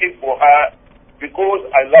أحبها, because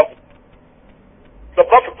I love it. The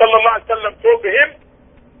Prophet sallallahu alaihi wasallam told him,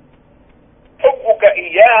 حبك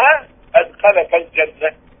إياها أدخلك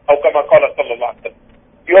الجنة، أو كما قال صلى الله عليه وسلم.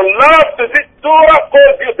 Your love to this surah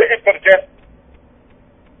calls you to enter Jannah.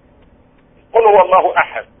 قل هو الله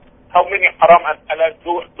أحد. How many haram and halal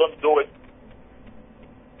don't do it?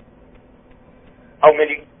 How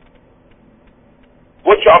many?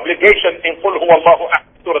 Which obligation in قل هو الله أحد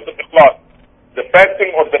Surah Al-Ikhlas? The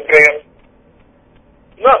fasting or the prayer?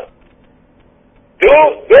 No.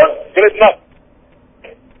 Don't, there is not.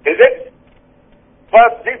 Is it?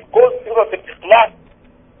 But this calls Surah Al-Ikhlas.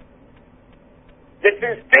 The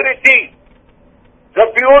sincerity, the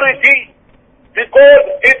purity, because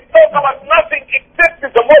it talks about nothing except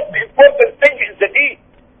the most important thing is the deed.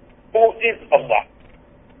 Who is Allah?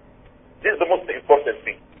 This is the most important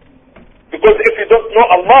thing. Because if you don't know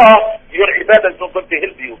Allah, your ibadah is not going to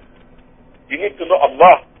help you. You need to know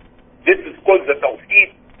Allah. This is called the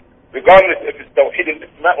Tawheed, regardless if it's Tawheed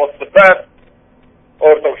al-Isma' wa al-Sifat,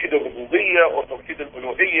 or Tawheed al-Rububiyyah, or Tawheed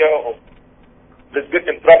al-Uluhiyyah, or let's get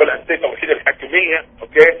in trouble and say Tawheed al-Hakimiyyah,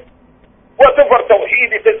 okay? Whatever Tawheed,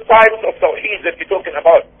 it is types of Tawheed that you're talking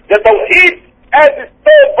about. The Tawheed as is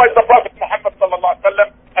told by the Prophet Muhammad sallallahu alaihi wasallam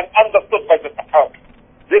and understood by the Sahaba.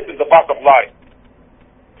 This is the bottom line.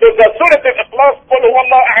 So the Surah Al-Ikhlas, قل هو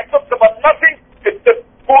الله أحد, talks about nothing except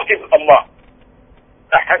who is Allah.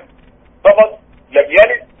 أحد, صمد, لم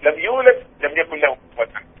يلد, لم يولد, لم يكن له كفوا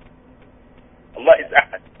أحد. Allah is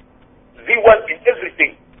أحد, the one in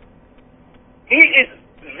everything. He is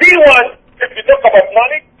the one if you're talking about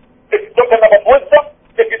knowledge, if you're talking about wisdom,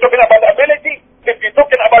 if you're talking about ability, if you're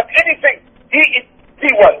talking about anything. He is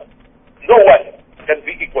the one. No one can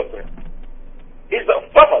be equal to him. He's the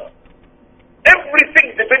Samad. Everything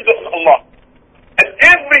depends on Allah. And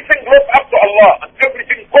everything looks up to Allah. And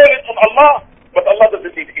everything calling on Allah. But Allah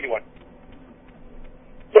doesn't need anyone.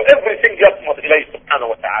 So everything yasmad ilayhi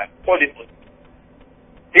subhanahu wa ta'ala. Calling on.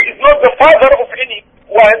 He is not the father of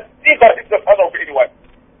anyone. Neither is the father of anyone.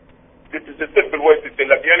 This is a simple way to say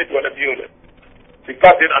lam yalid wa lam yulad.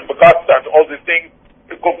 Begotten and begotten and all these things,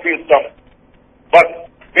 to confuse some.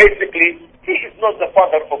 But basically, he is not the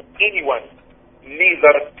father of anyone.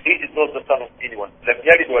 Neither he is not the son of anyone. lam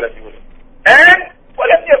yalid wa lam yulad. And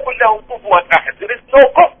وَلَمْ يَكُنْ لَهُ كُفُوًا أَحَدٌ. There is no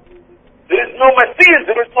kuff. There is no masil.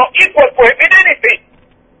 There is no equal for him in anything.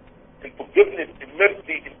 In forgiveness, in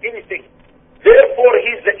mercy, in anything. Therefore, he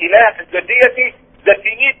is the ilah and the deity that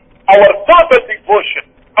he needs our total devotion,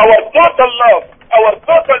 our total love, our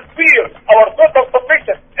total fear, our total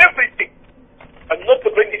submission, everything. And not to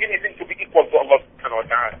bring anything to be equal to Allah subhanahu wa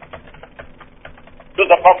ta'ala. So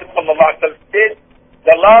the Prophet sallallahu alaihi wasallam said,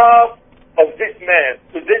 the love of this man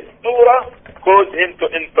to this surah caused him to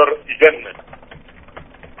enter Jannah.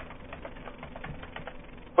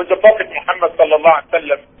 When the Prophet Muhammad sallallahu alaihi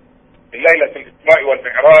wasallam in Laylat al-Isra'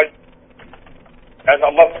 wal-Mi'raj, and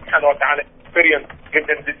Allah subhanahu wa ta'ala gave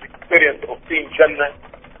him this experience of seeing Jannah,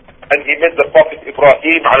 and he met the Prophet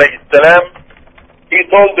Ibrahim alayhi salam, he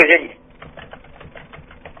told him,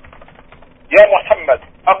 يا محمد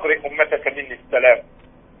أقرئ أمتك مني السلام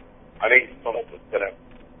عليه الصلاة والسلام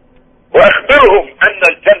وأخبرهم أن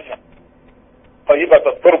الجنة طيبة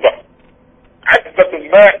التربة عذبة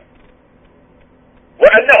الماء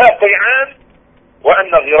وأنها قيعان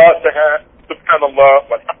وأن غراسها سبحان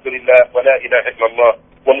الله والحمد لله ولا إله إلا الله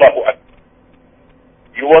والله أكبر.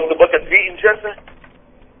 You want to put a tree in Jannah?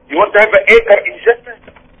 You want to have an acre in Jannah?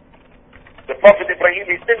 The Prophet Ibrahim,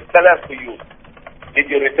 he sent salam to you. Did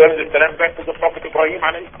you return the salam back to the Prophet Ibrahim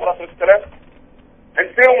alayhi salatu wasalam? And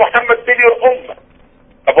say, oh Muhammad, tell your ummah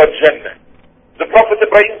about Jannah. The Prophet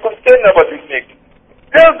Ibrahim concerned about his nation.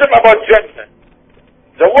 Tell them about Jannah.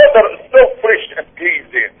 The water is so fresh and clean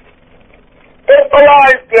there.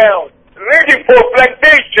 Fertilized ground, ready for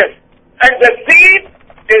plantation. And the seed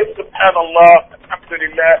is subhanallah,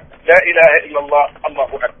 alhamdulillah, la ilaha illallah,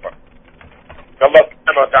 Allahu Akbar. Allah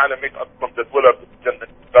subhanahu wa ta'ala make us from the dwellers of Jannah,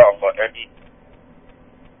 inshallah, ameen.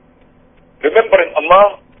 Remembering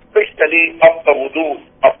Allah, especially after wudu,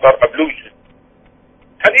 after ablution.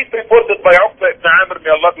 Hadith reported by Uqba ibn Amr,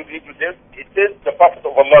 may Allah be pleased with him, it says, the Prophet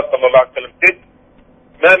of Allah sallallahu alayhi wa sallam said,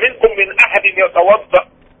 ما منكم من أحد يتوضأ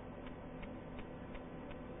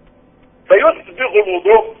فيسبغ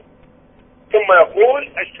الوضوء ثم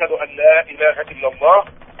يقول أشهد أن لا إله إلا الله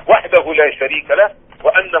وحده لا شريك له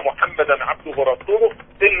وأن محمدا عبده ورسوله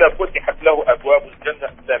إلا فتحت له أبواب الجنة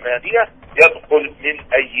الثمانية يدخل من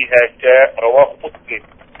أيها شاء رواه مسلم.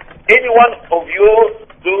 Any one of you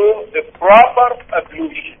do the proper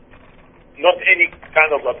ablution, not any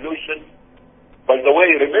kind of ablution. By the way,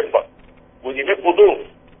 remember, when you make wudu,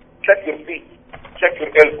 check your feet, check your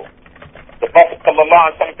elbow. The Prophet sallallahu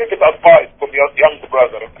alaihi wasallam, take it advice from your young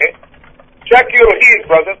brother, okay? Check your heels,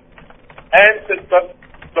 brother and sister.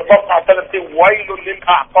 The Prophet sallallahu alaihi wasallam said, وَيْلٌ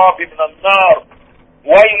لِلْأَعْقَابِ مِنَ النَّارِ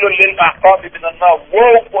وَيْلٌ لِلْأَعْقَابِ مِنَ النَّارِ.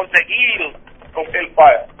 Woe for the heels from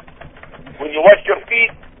hellfire. When you wash your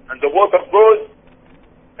feet and the water goes,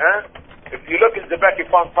 if you look in the back, you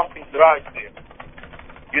found something dry there.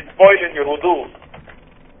 You're spoiling your wudu.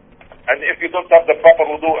 And if you don't have the proper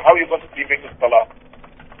wudu, how are you going to be making salah?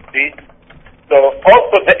 See? So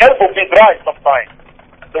also the elbow may dry sometimes.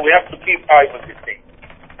 So we have to keep eyes on this thing.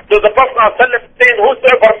 So the Prophet ﷺ saying,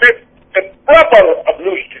 whosoever makes a proper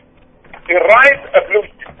ablution, a right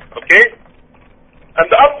ablution, okay? And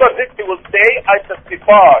after this he will say, I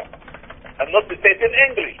testify. And not to say it in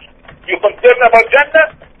English. You concerned about Jannah,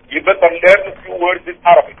 you better learn a few words in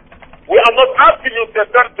Arabic. We are not asking you to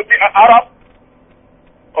learn to be an Arab,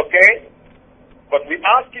 okay? But we're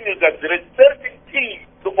asking you that there is certain key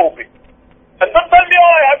to open. And don't tell me,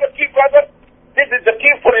 oh, I have a key, brother. This is the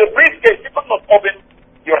key for your briefcase. You cannot open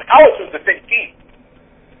your house with the same key.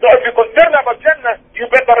 So if you're concerned about Jannah, you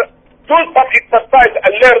better do some exercise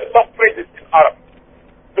and learn some phrases in Arabic.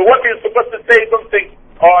 So what you're supposed to say, don't think,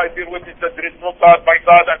 oh, I bear witness that there is no God by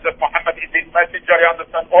God and that Muhammad is his messenger. You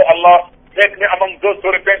understand? Oh Allah, make me among those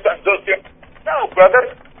who repent and those who... No,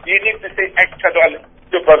 brother. You need to say, Ashhadu an...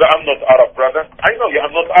 Brother, I'm not Arab, brother. I know you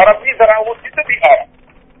are not Arab. Neither I want you to be Arab.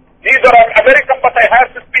 Neither I'm American, but I have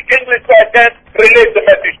to speak English so I can relate the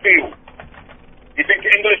message to you. You think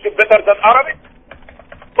English is better than Arabic?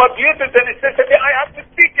 But due to the necessity, I have to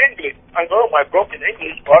speak English. I know my broken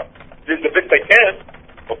English, but this is the best I can.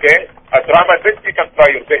 Okay? I try my best, you can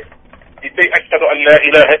try your best. You say, أشهد أن لا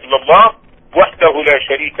إله إلا الله وحده لا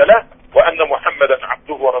شريك له وأن محمدا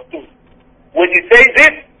عبده ورسوله. When you say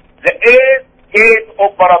this, the eight gates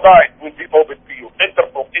of paradise will be open to you. Enter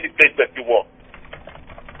from any place that you want.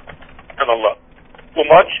 And Allah. Too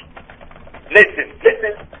much? Listen.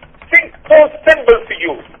 Things so simple to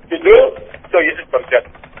you to do, so you enter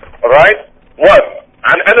Jannah. Alright? What?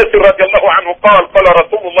 عن أنس رضي الله عنه قال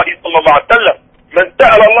رسول الله صلى الله عليه وسلم من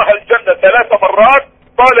سأل الله الجنة 3 مرات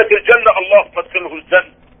قالت الجنة اللهم ادخله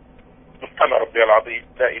الجنة. سبحان ربي العظيم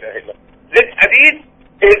لا إله إلا الله. This hadith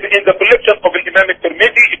is in the collection of Imam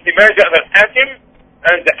al-Tirmidhi, Ibn Majah and al-Hakim,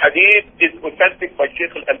 and the hadith is authentic by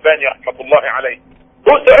Sheikh al-Albani rahmatullahi alayhi.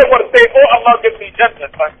 Whosoever say, oh Allah give me Jannah,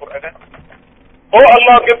 time for Adhan. Oh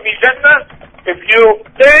Allah give me Jannah, if you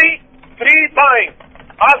say 3 times,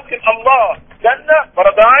 asking Allah Jannah,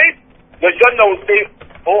 paradise, the Jannah will say,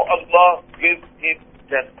 oh Allah give him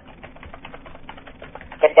Jannah.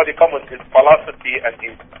 Somebody come with his philosophy and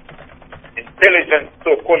his intelligent,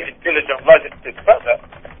 so-called intelligent logic says, brother,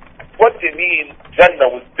 what do you mean Jannah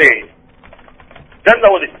will stay? Jannah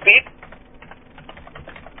will speak?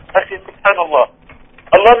 I said, subhanallah.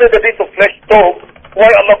 Allah made a bit of flesh talk. Why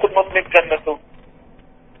Allah could not make Jannah talk?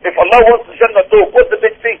 If Allah wants Jannah talk, what's the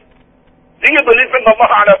big thing? Do you believe in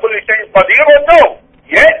Allah ala kulli shay'in qadir or no?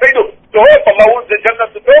 Yes, they do. So if Allah wants the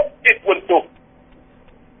Jannah to talk, it will talk.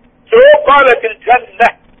 So قالت الجنة.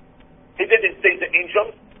 He didn't say the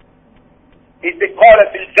angels. He said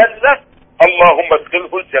قالت الجنة اللهم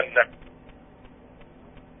ادخله الجنة.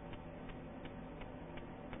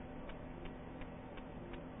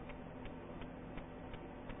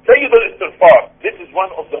 Sayyid al-Istighfar. This is one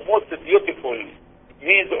of the most beautiful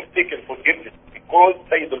means of taking forgiveness because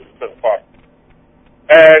Sayyid al-Istighfar.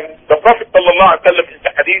 And the Prophet sallallahu alaihi wasallam in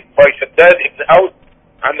the hadith by Shaddad ibn Aus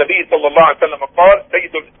عن النبي صلى الله عليه وسلم قال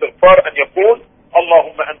سيد الاستغفار أن يقول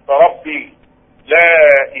اللهم أنت ربي لا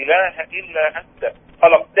إله إلا أنت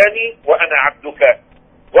خلقتني وأنا عبدك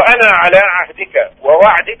وأنا على عهدك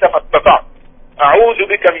ووعدك ما استطعت أعوذ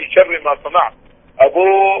بك من شر ما صنعت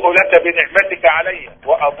أبوء لك بنعمتك علي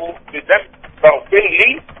وأبوء بذنب فاغفر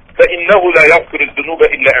لي فإنه لا يغفر الذنوب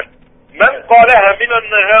إلا أنت. من قالها من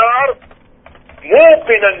النهار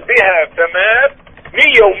موقنا بها فمات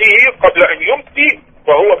من يومه قبل أن يمسي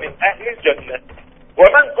فهو من أهل الجنة،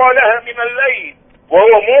 ومن قالها من الليل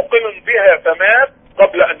وهو موقن بها فمات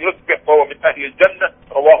قبل أن يصبح فهو من أهل الجنة.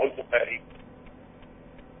 رواه البخاري.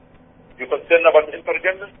 You concerned about enter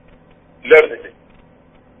Jannah? Learn it.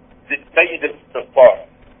 This Sayyid al-Istighfar,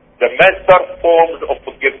 the master forms of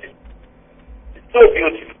forgiveness. It's so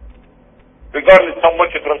beautiful. Regardless how much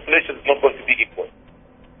your translation is not going to be equal.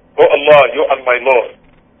 Oh Allah, you are my Lord.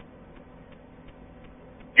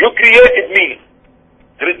 You created me.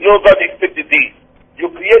 There is no God except thee. You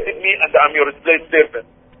created me and I am your slave servant.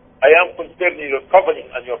 I am concerned in your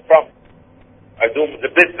covenant and your promise. I do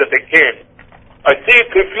the best that I can. I seek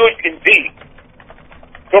refuge in thee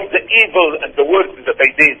from the evil and the worst that I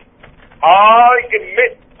did. I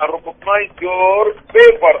admit and recognize your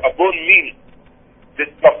favor upon me. This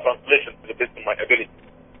is not translation to the best of my ability.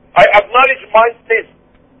 I acknowledge my sins.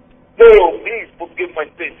 So please forgive my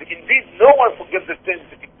sins. Indeed, no one forgives the sins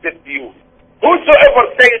except you. Whosoever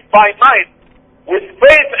says by night with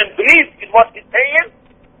faith and belief in what he's saying,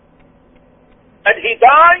 and he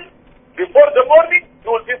dies before the morning, he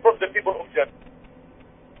will be from the people of Jannah.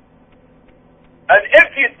 And if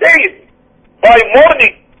he says by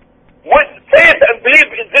morning with faith and belief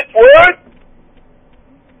in this word,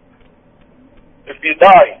 if he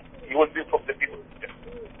dies, he will be from the people of Jannah.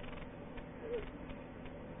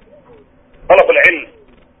 طلب العلم,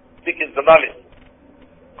 seeking the knowledge,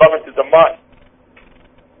 coming to the mind,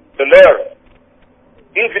 to learn.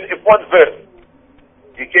 Even if one verse,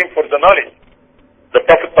 he came for the knowledge. The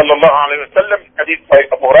Prophet sallallahu alayhi wa sallam, hadith by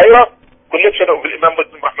Abu Hurairah, collection of Imam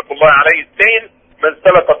Muslim rahmatullahi alayhi, saying, من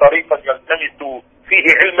سلك طريقا يلتمس فيه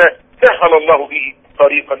علما سهل الله به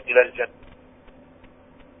طريقا إلى الجنة.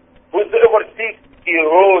 Whoever seeks a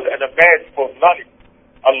road and a path for knowledge,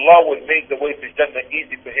 Allah will make the way to Jannah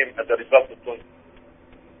easy for him as a result of doing.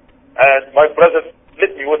 And my brothers,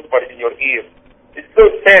 let me whisper in your ear. It's so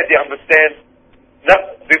sad, you understand. Now,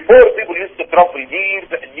 before people used to travel years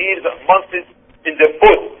and years and months in the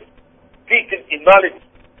foot, seeking in knowledge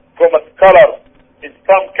from a scholar in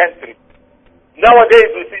some countries. Nowadays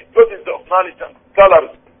we see students of knowledge and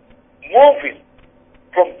scholars moving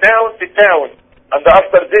from town to town, and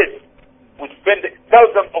after this we spend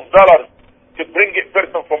thousands of dollars to bring a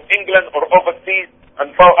person from England or overseas, and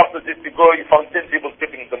after this you go, you found 10 people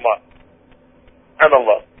sitting in the mosque. And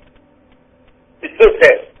Allah. It's so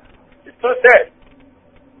sad. It's so sad.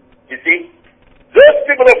 You see? Those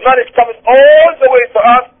people of knowledge coming all the way to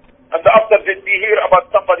us, and after this we hear about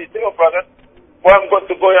somebody say, oh brother, well, I'm going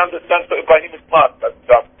to go, you understand, to Ibrahim's mosque,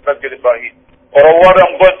 Masjid Ibrahim. Or what,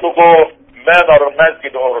 I'm going to go Manor Masjid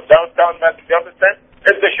or downtown Masjid, you understand?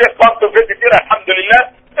 If the Sheikh comes to visit here,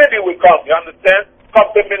 alhamdulillah, maybe we come, you understand? Come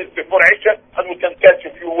 10 minutes before Isha, and we can catch a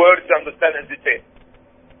few words, you understand, and detail.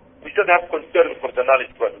 We should have concern for the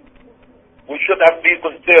knowledge, brother. We should have been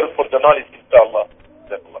concerned for the knowledge, inshallah.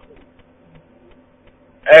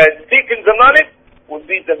 And seeking the knowledge will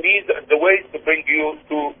be the means and the ways to bring you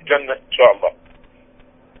to Jannah, inshallah.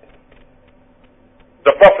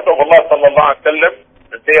 The Prophet of Allah sallallahu alaihi wasallam,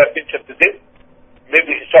 and pay attention to this,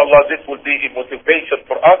 maybe inshallah this will be a motivation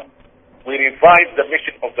for us. We revive the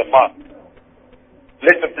mission of the mosque.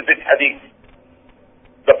 Listen to this hadith.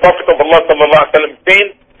 The Prophet of Allah sallallahu alaihi wasallam said,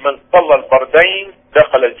 "Man salla al-bardayn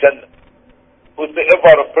dakhala al-jannah."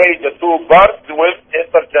 Whosoever prays the two bards will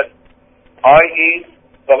enter Jannah, i.e.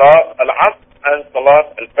 Salat al-Asr and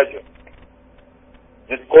Salat al-Fajr.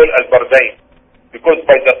 This is called al-bardayn because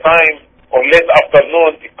by the time or late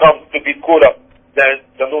afternoon it comes to be cooler than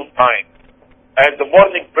the noon time. And the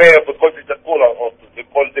morning prayer, because it's a cooler also, they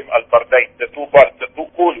call them al-bardayn, the two bards, the two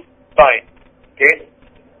cool time. Okay?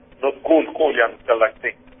 Not cool, you understand, like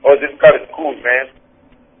saying, oh, this car is cool, man.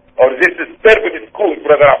 Or this turban is cool,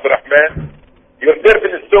 brother Abdurrahman. Your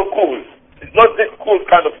turban is so cool. It's not this cool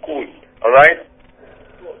kind of cool, alright?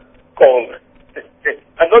 Cold.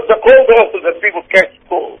 And not the cold also that people catch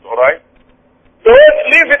cold, alright? So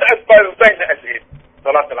leave it as by the time as it is.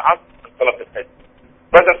 Salat al-Asr and Salat al-Fajr.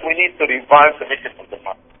 Brothers, we need to revive the mission of the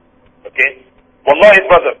mosque. Okay? Wallahi,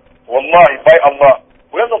 brother. Wallahi, by Allah.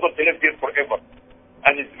 We are not going to live here forever.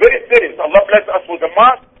 And it's very serious. Allah bless us with a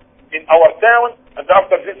mosque in our town And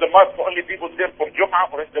after this, the mosque only people there for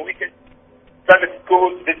Jum'ah or in the weekend. Islamic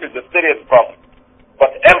school, this is a serious problem.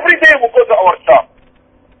 But every day we go to our shop.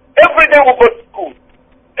 Every day we go to school.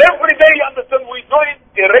 Every day, you understand, we're doing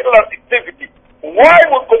irregular activity. Why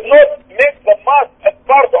we could not make the mosque as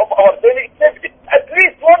part of our daily activity? At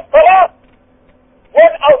least one salah. 1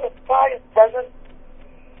 out of 5 present.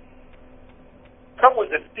 Come with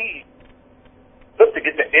a seed. Don't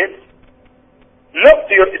get the edge. Look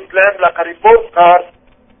to your Islam like a report card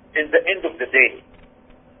in the end of the day.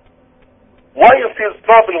 Why you feel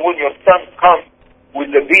trouble when your son comes with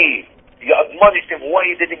a B? You admonish him why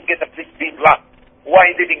he didn't get a B+, why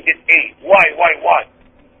he didn't get A, why?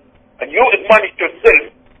 And you admonish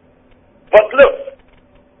yourself. But look,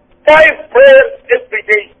 5 prayers every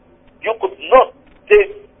day. You could not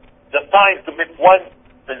take the time to make one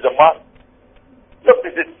in the mosque. Look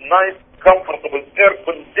at this nice, comfortable,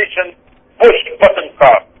 air-conditioned, push-button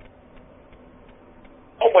car.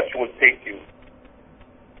 How much will it take you?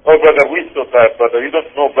 Oh, brother, we so tired, brother. You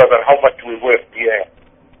don't know, brother, how much we work. Yeah.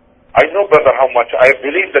 I know, brother, how much. I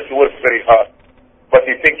believe that you work very hard. But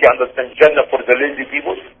you think you understand Jannah for the lazy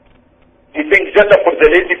people? You think Jannah for the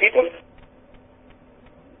lazy people?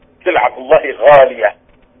 سلعة الله غالية.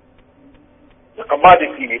 The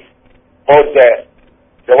commodity or the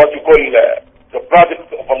what you call the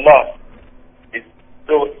product of Allah is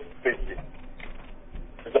so expensive.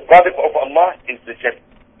 The product of Allah is the Jannah.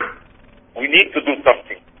 We need to do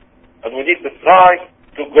something. And we need to try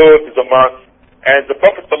to go to the mosque. And the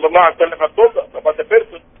Prophet ﷺ told us about the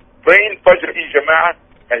person praying Fajr in Jama'ah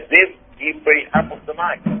as if he prayed half of the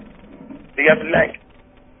night. Qiyam al-Layl.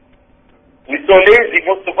 We're so lazy,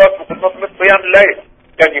 most of us, we could not miss Qiyam al-Layl.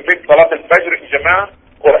 Can you make Salat al-Fajr in Jama'ah?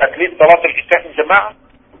 Or at least Salat al-Isha in Jama'ah?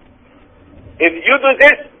 If you do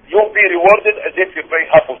this, you'll be rewarded as if you pray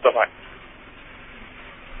half of the night.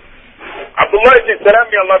 Abdullah ibn Salam,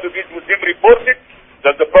 may Allah be pleased with him, reported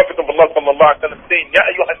that the Prophet of Allah sallallahu alaihi wasallam saying, Ya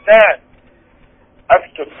ayyuha an-nas,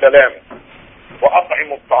 afshu as-salam, wa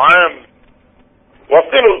at'imu at-ta'am, wa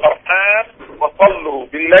silu al-arham, wa sallu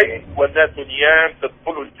bil-layl, wa an-nasu niyam,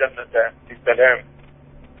 tadkhulu al-jannata bi-salam.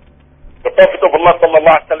 The Prophet of Allah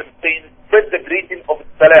sallallahu alaihi wasallam saying, spread the greeting of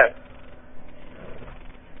salam.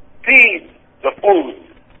 Feed the food.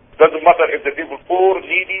 Doesn't matter if the people poor,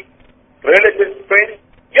 needy, relatives, friends,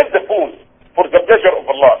 give the food for the pleasure of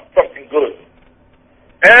Allah, something good.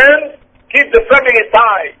 And keep the family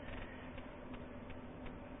ties.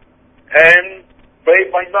 And pray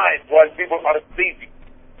by night while people are sleeping.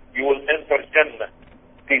 You will enter Jannah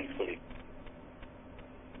peacefully.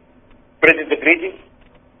 Spreading the greeting,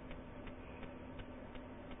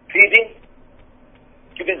 feeding,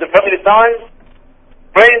 keeping the family ties,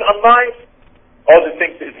 praying at night, all the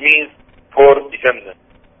things it means for Jannah.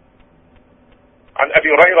 And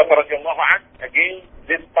Abu Hurairah radiallahu anhu, again,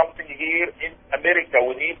 there's something here in America,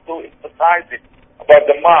 we need to emphasize it, about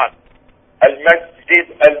the mosque. Al-Masjid,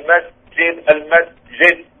 Al-Masjid,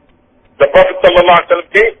 Al-Masjid. The Prophet sallallahu alayhi wa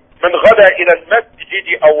sallam said, من غدا إلى المسجد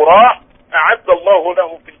أو راح أعد الله له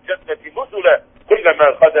في الجنة نزلا كلما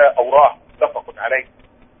غدا أو راح. متفق عليه.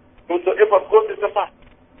 Whosoever goes to the mosque,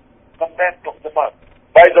 come back to the mosque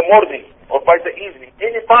by the morning or by the evening,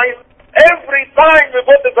 anytime. Every time we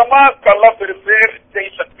go to the mosque, Allah will prepare a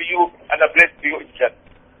station for you and a place for you in Jannah.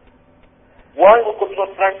 Why we could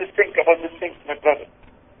not try to think about these things, my brother?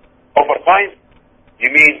 Over time,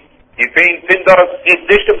 you mean you're paying $10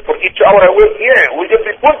 addition for each hour I work? Yeah, we give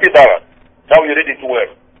you $20. Now you're ready to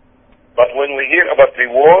work. But when we hear about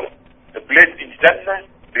reward, the place in Jannah,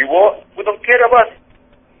 reward, we don't care about it.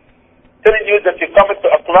 Telling you that you come into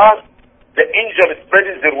a class, the angel is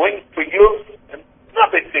spreading their wings to you, and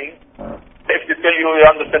not a thing. If they tell you, you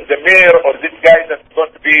understand, the mayor or this guy that's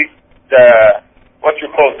going to be the, what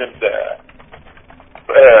you call them,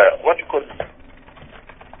 what you call them?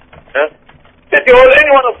 Huh? That you hold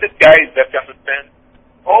any one of these guys that you understand,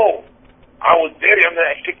 oh, I was there and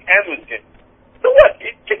I shook hands with him. So what?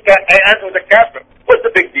 You shake hands with a kafir. What's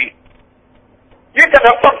the big deal? You can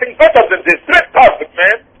have something better than this. Red carpet,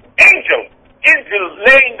 man. Angels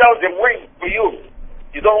laying down their wings for you.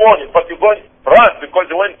 You don't want it, but you're going to run because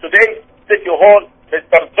you went today, take your hold,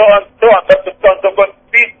 Mr. So-and-so, and Dr. So-and-so, go and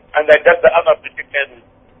speak, and I got the honor to shake hands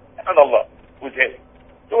with Allah, with him.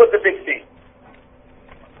 So what's the big thing?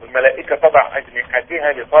 الملائكة تضع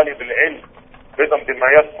أجنحتها لطالب العلم رضا بما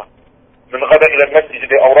يسمع من غدا إلى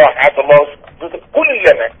المسجد أو راح عاد الله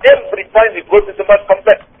كلنا every time we go to the mosque come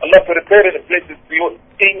back Allah prepared the places for you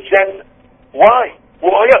in Jannah. Why?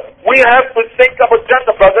 We have to think about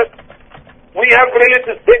Jannah, brothers. We have really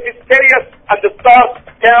to take it serious and to start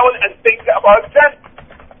down and think about Jannah.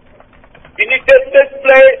 You need this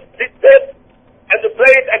place, this. and you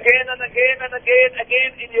play it again and again and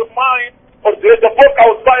again in your mind. Or there's a book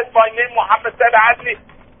outside by name Muhammad Said Adli,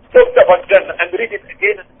 talks about Jannah, and read it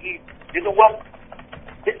again and again. You know what?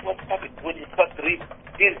 This is what happens when you start to read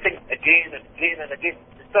these things again and again and again.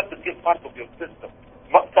 It starts to give part of your system,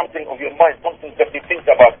 something of your mind, something that you think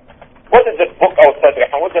about. What is this book outside,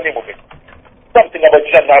 Rahman? What's the name of it? Something about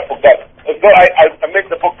Jannah, I forgot. So I made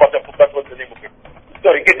the book, but I forgot what's the name of it.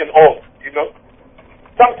 Sorry, getting old, you know.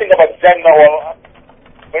 Something about Jannah or...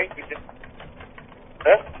 Wait,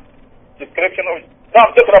 description of... No,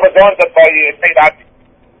 I'm talking about the one that by Sayyid Adli.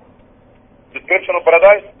 Description of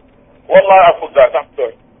paradise? Wallah, I forgot, I'm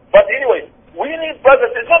sorry. But anyway, we need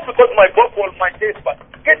brothers. It's not because my book or my taste, but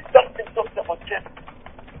get something talks about Jannah.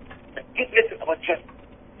 And keep listening about Jannah.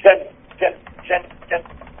 Jannah.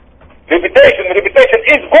 Reputation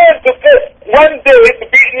is going to get one day to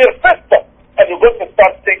be in your system. And you're going to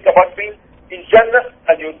start thinking about being in Jannah,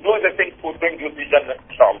 and you do the things to bring you to Jannah,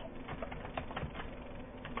 inshallah.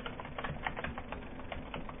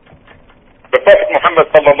 The Prophet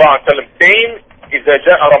Muhammad sallallahu alaihi wasallam saying, إذا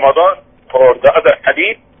جاء رمضان, or the other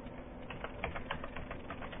hadith,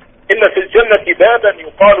 إن في الجنة بابا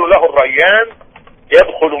يقال له الريان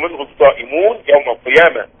يدخل منه الصائمون يوم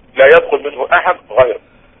القيامة لا يدخل منه أحد غيره.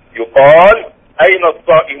 يقال أين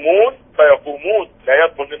الصائمون فيقومون لا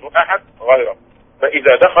يدخل منه أحد غيره.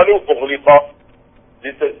 فإذا دخلوا أغلق.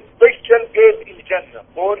 This is special gate in Jannah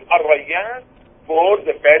for الريان, for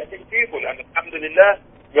the fasting people. And alhamdulillah,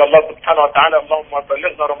 may Allah subhanahu wa ta'ala, Allahumma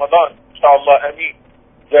balighna Ramadan, inshallah, ameen.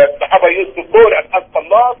 The Sahaba used to call and ask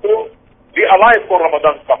Allah to be alive for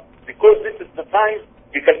Ramadan come. Because this is the time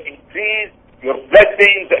you can increase your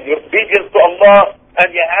blessings and your obedience to Allah, and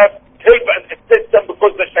you have help and assistance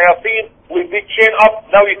because the shayateen will be chained up.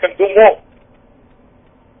 Now you can do more.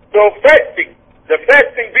 So fasting, the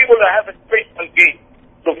fasting people have a special gate.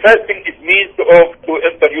 So fasting is means to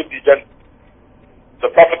enter you the Jannah. The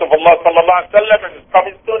Prophet of Allah sallallahu alaihi wasallam, and is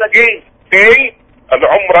coming soon again, say,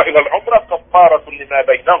 العمرة إلى العمرة كفارة لما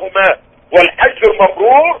بينهما والحج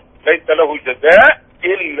المبرور ليس له جزاء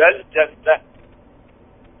إلا الجنة.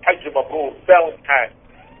 حج مبرور, sound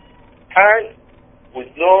Hajj with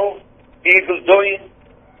no evil doing,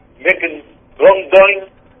 making wrong doing.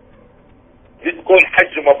 This is called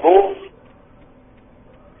Hajj Mabrur.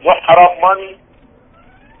 No haram money,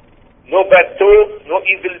 no bad talk, no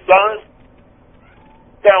evil plans.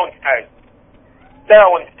 Sound Hajj,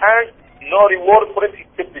 no reward for it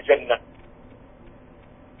except the Jannah.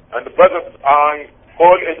 And brothers, I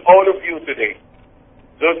call in all of you today,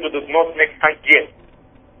 those who do not make Hajj yet,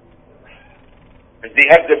 and they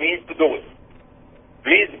have the means to do it.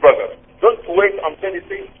 Please, brother, don't wait until you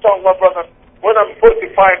say, inshallah, brother, when I'm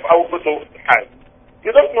 45, I will go to Hajj.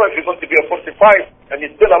 You don't know if you're going to be a 45 and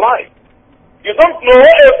you're still alive. You don't know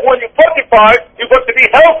if when you're 45, you're going to be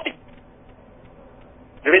healthy.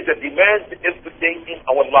 There is a demand every day in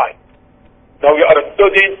our life. Now you are a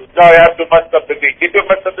student, now you have to master the degree. If you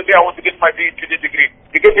master the degree, I want to get my PhD degree.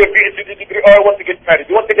 You get your PhD degree, oh, I want to get married.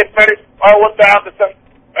 You want to get married? Oh, I want to have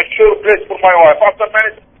a sure place for my wife. After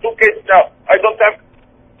marriage, 2 kids now. I don't have...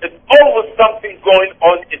 There's always something going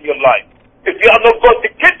on in your life. If you are not going to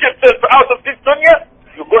get yourself out of this dunya,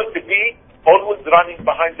 you're going to be always running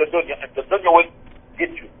behind the dunya, and the dunya will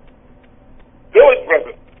get you. Do it,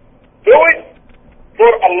 brother. Do it for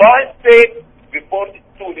Allah's sake before it's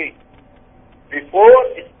too late. Before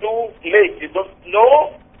it's too late. You don't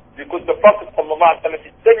know, because the Prophet ﷺ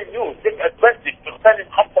is telling you, take advantage.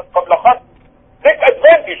 Take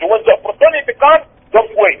advantage. When the opportunity comes, don't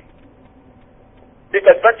wait. Take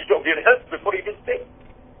advantage of your health before you get sick.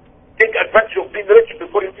 Take advantage of being rich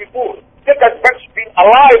before you be poor. Take advantage of being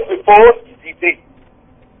alive before you be dead.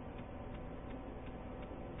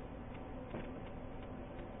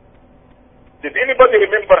 Did anybody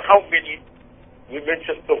remember how many we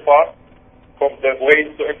mentioned so far from the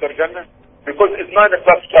ways to enter Jannah? Because it's 9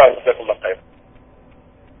 o'clock sharp, Jazakallah khair.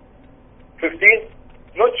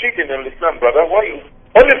 15? Not cheating in Islam, brother. Why you?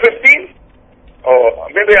 Only 15? Oh,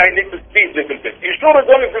 maybe I need to speed a little bit. You sure it's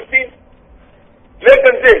only 15? Less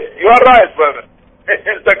than this. You are right, brother.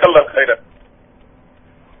 Jazakallah khair.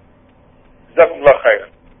 Jazakallah khair.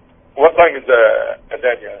 What time is the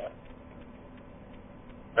adhan, ya?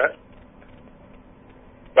 Huh?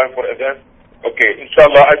 Time for adhan? Okay,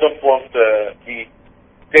 inshallah, I don't want to be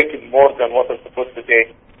taking more than what I'm supposed to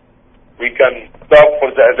take. We can stop for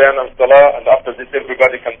the adhan and salah, and after this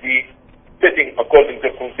everybody can be sitting according to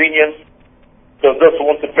convenience. So those who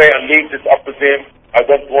want to pray and leave, this up to them. I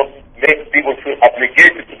don't want to make people feel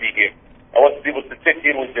obligated to be here. I want people to sit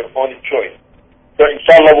here with their own choice. So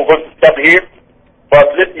inshallah, we're going to stop here. But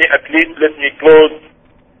let me close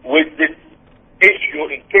with this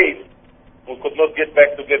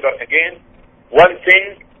again, one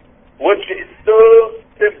thing which is so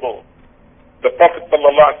simple. The Prophet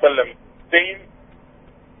sallallahu alaihi wasallam saying,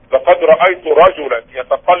 لقد رأيت رجلا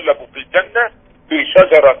يتقلب في الجنة في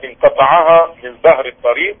شجرة قطعها من ظهر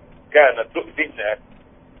الطريق كانت تؤذي الناس.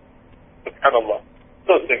 Subhanallah.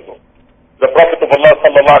 So simple. The Prophet of Allah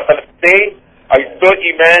sallallahu alaihi wasallam saying, I saw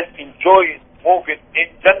a man enjoy moving in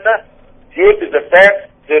Jannah due to the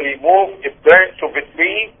fact they removed a branch of a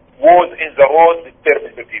tree was in the road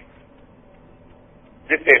disturbing the people.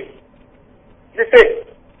 This is.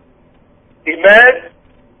 A man,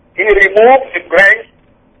 he removed a branch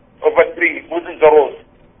of a tree was in the road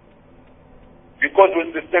because it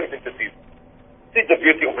was disturbing the people. See the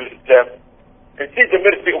beauty of Islam and see the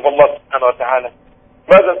mercy of Allah subhanahu wa ta'ala.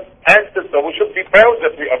 Brothers and sisters, we should be proud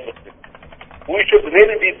that we are Muslims. We should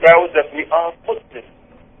really be proud that we are Muslims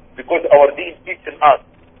because our deen teaches us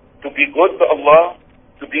to be good to Allah,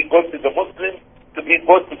 to be good to the Muslims, to be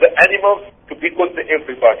good to the animals, to be good to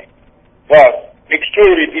everybody. But make sure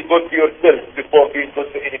you be good to yourself before being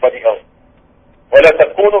good to anybody else. وَلَا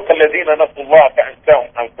تَكُونُوا كَالَّذِينَ نَسُوا اللَّهَ فَأَنسَاهُمْ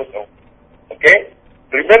أَنفُسَهُم. Okay?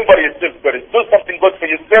 Remember yourself first. Do something good for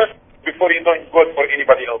yourself before you do good for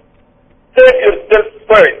anybody else. Save yourself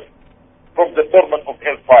first from the torment of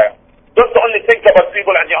hellfire. Don't only think about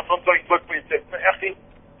people and you're not doing good for yourself.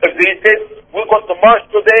 If they say, we're going to march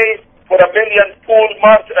today for a million full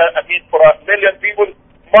march, for a million people,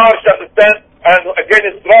 march, understand, and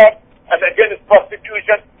against drugs, and against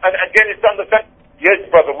prostitution, and against, understand, yes,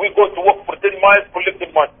 brother, we go to work for 10 miles, collect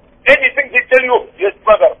money. Anything they tell you, yes,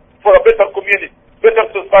 brother, for a better community, better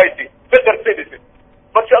society, better citizen.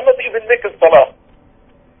 But you are not even making salah.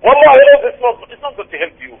 Wallah, it's not going to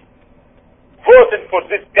help you. Voting for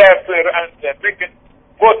this kafir and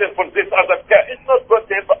voting for this other kafir, it's not going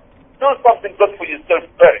to help. Do something good for yourself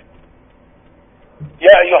first.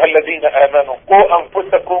 يا أيها الذين آمنوا قوا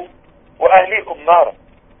أنفسكم وأهليكم نارا.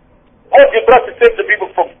 All you try to save the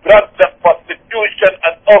people from drugs and prostitution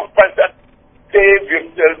and all kinds and save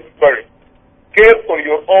yourself first. Care for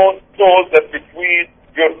your own soul that between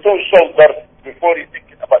your two shoulders before you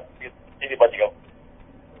think about anybody else.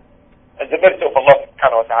 And the mercy of Allah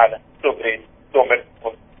subhanahu wa ta'ala, so great, so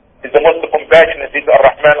merciful. He's the most compassionate, He's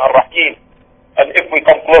Ar-Rahman Ar-Rahim. And if we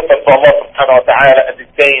come closer to Allah subhanahu wa ta'ala as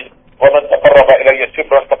He's saying, وَمَنْ تَقَرَّبَ إِلَيَّ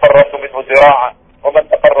شِبْرًا تَقَرَّبْتُ مِنْهُ ذِرَاعًا وَمَنْ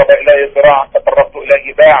تَقَرَّبَ إِلَيَّ ذِرَاعًا تَقَرَّبْتُ إِلَيْهِ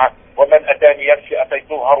بَاعًا وَمَنْ أَتَانِي يَمْشِي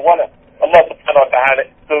أَتَيْتُهُ هَرْوَلًا. Allah subhanahu wa ta'ala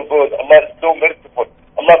is so good. Allah is so merciful.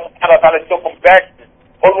 Allah subhanahu wa ta'ala is so compassionate.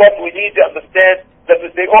 All what we need to understand that we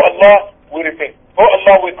say, oh Allah, we repent. Oh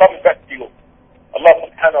Allah, we come back to you. Allah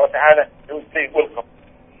subhanahu wa ta'ala, He will say, welcome.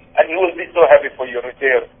 And He will be so happy for your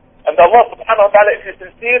return. And Allah subhanahu wa ta'ala, if you're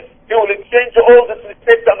sincere, He will exchange all this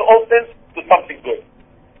mistakes and all sins to something good.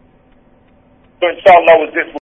 So inshallah with this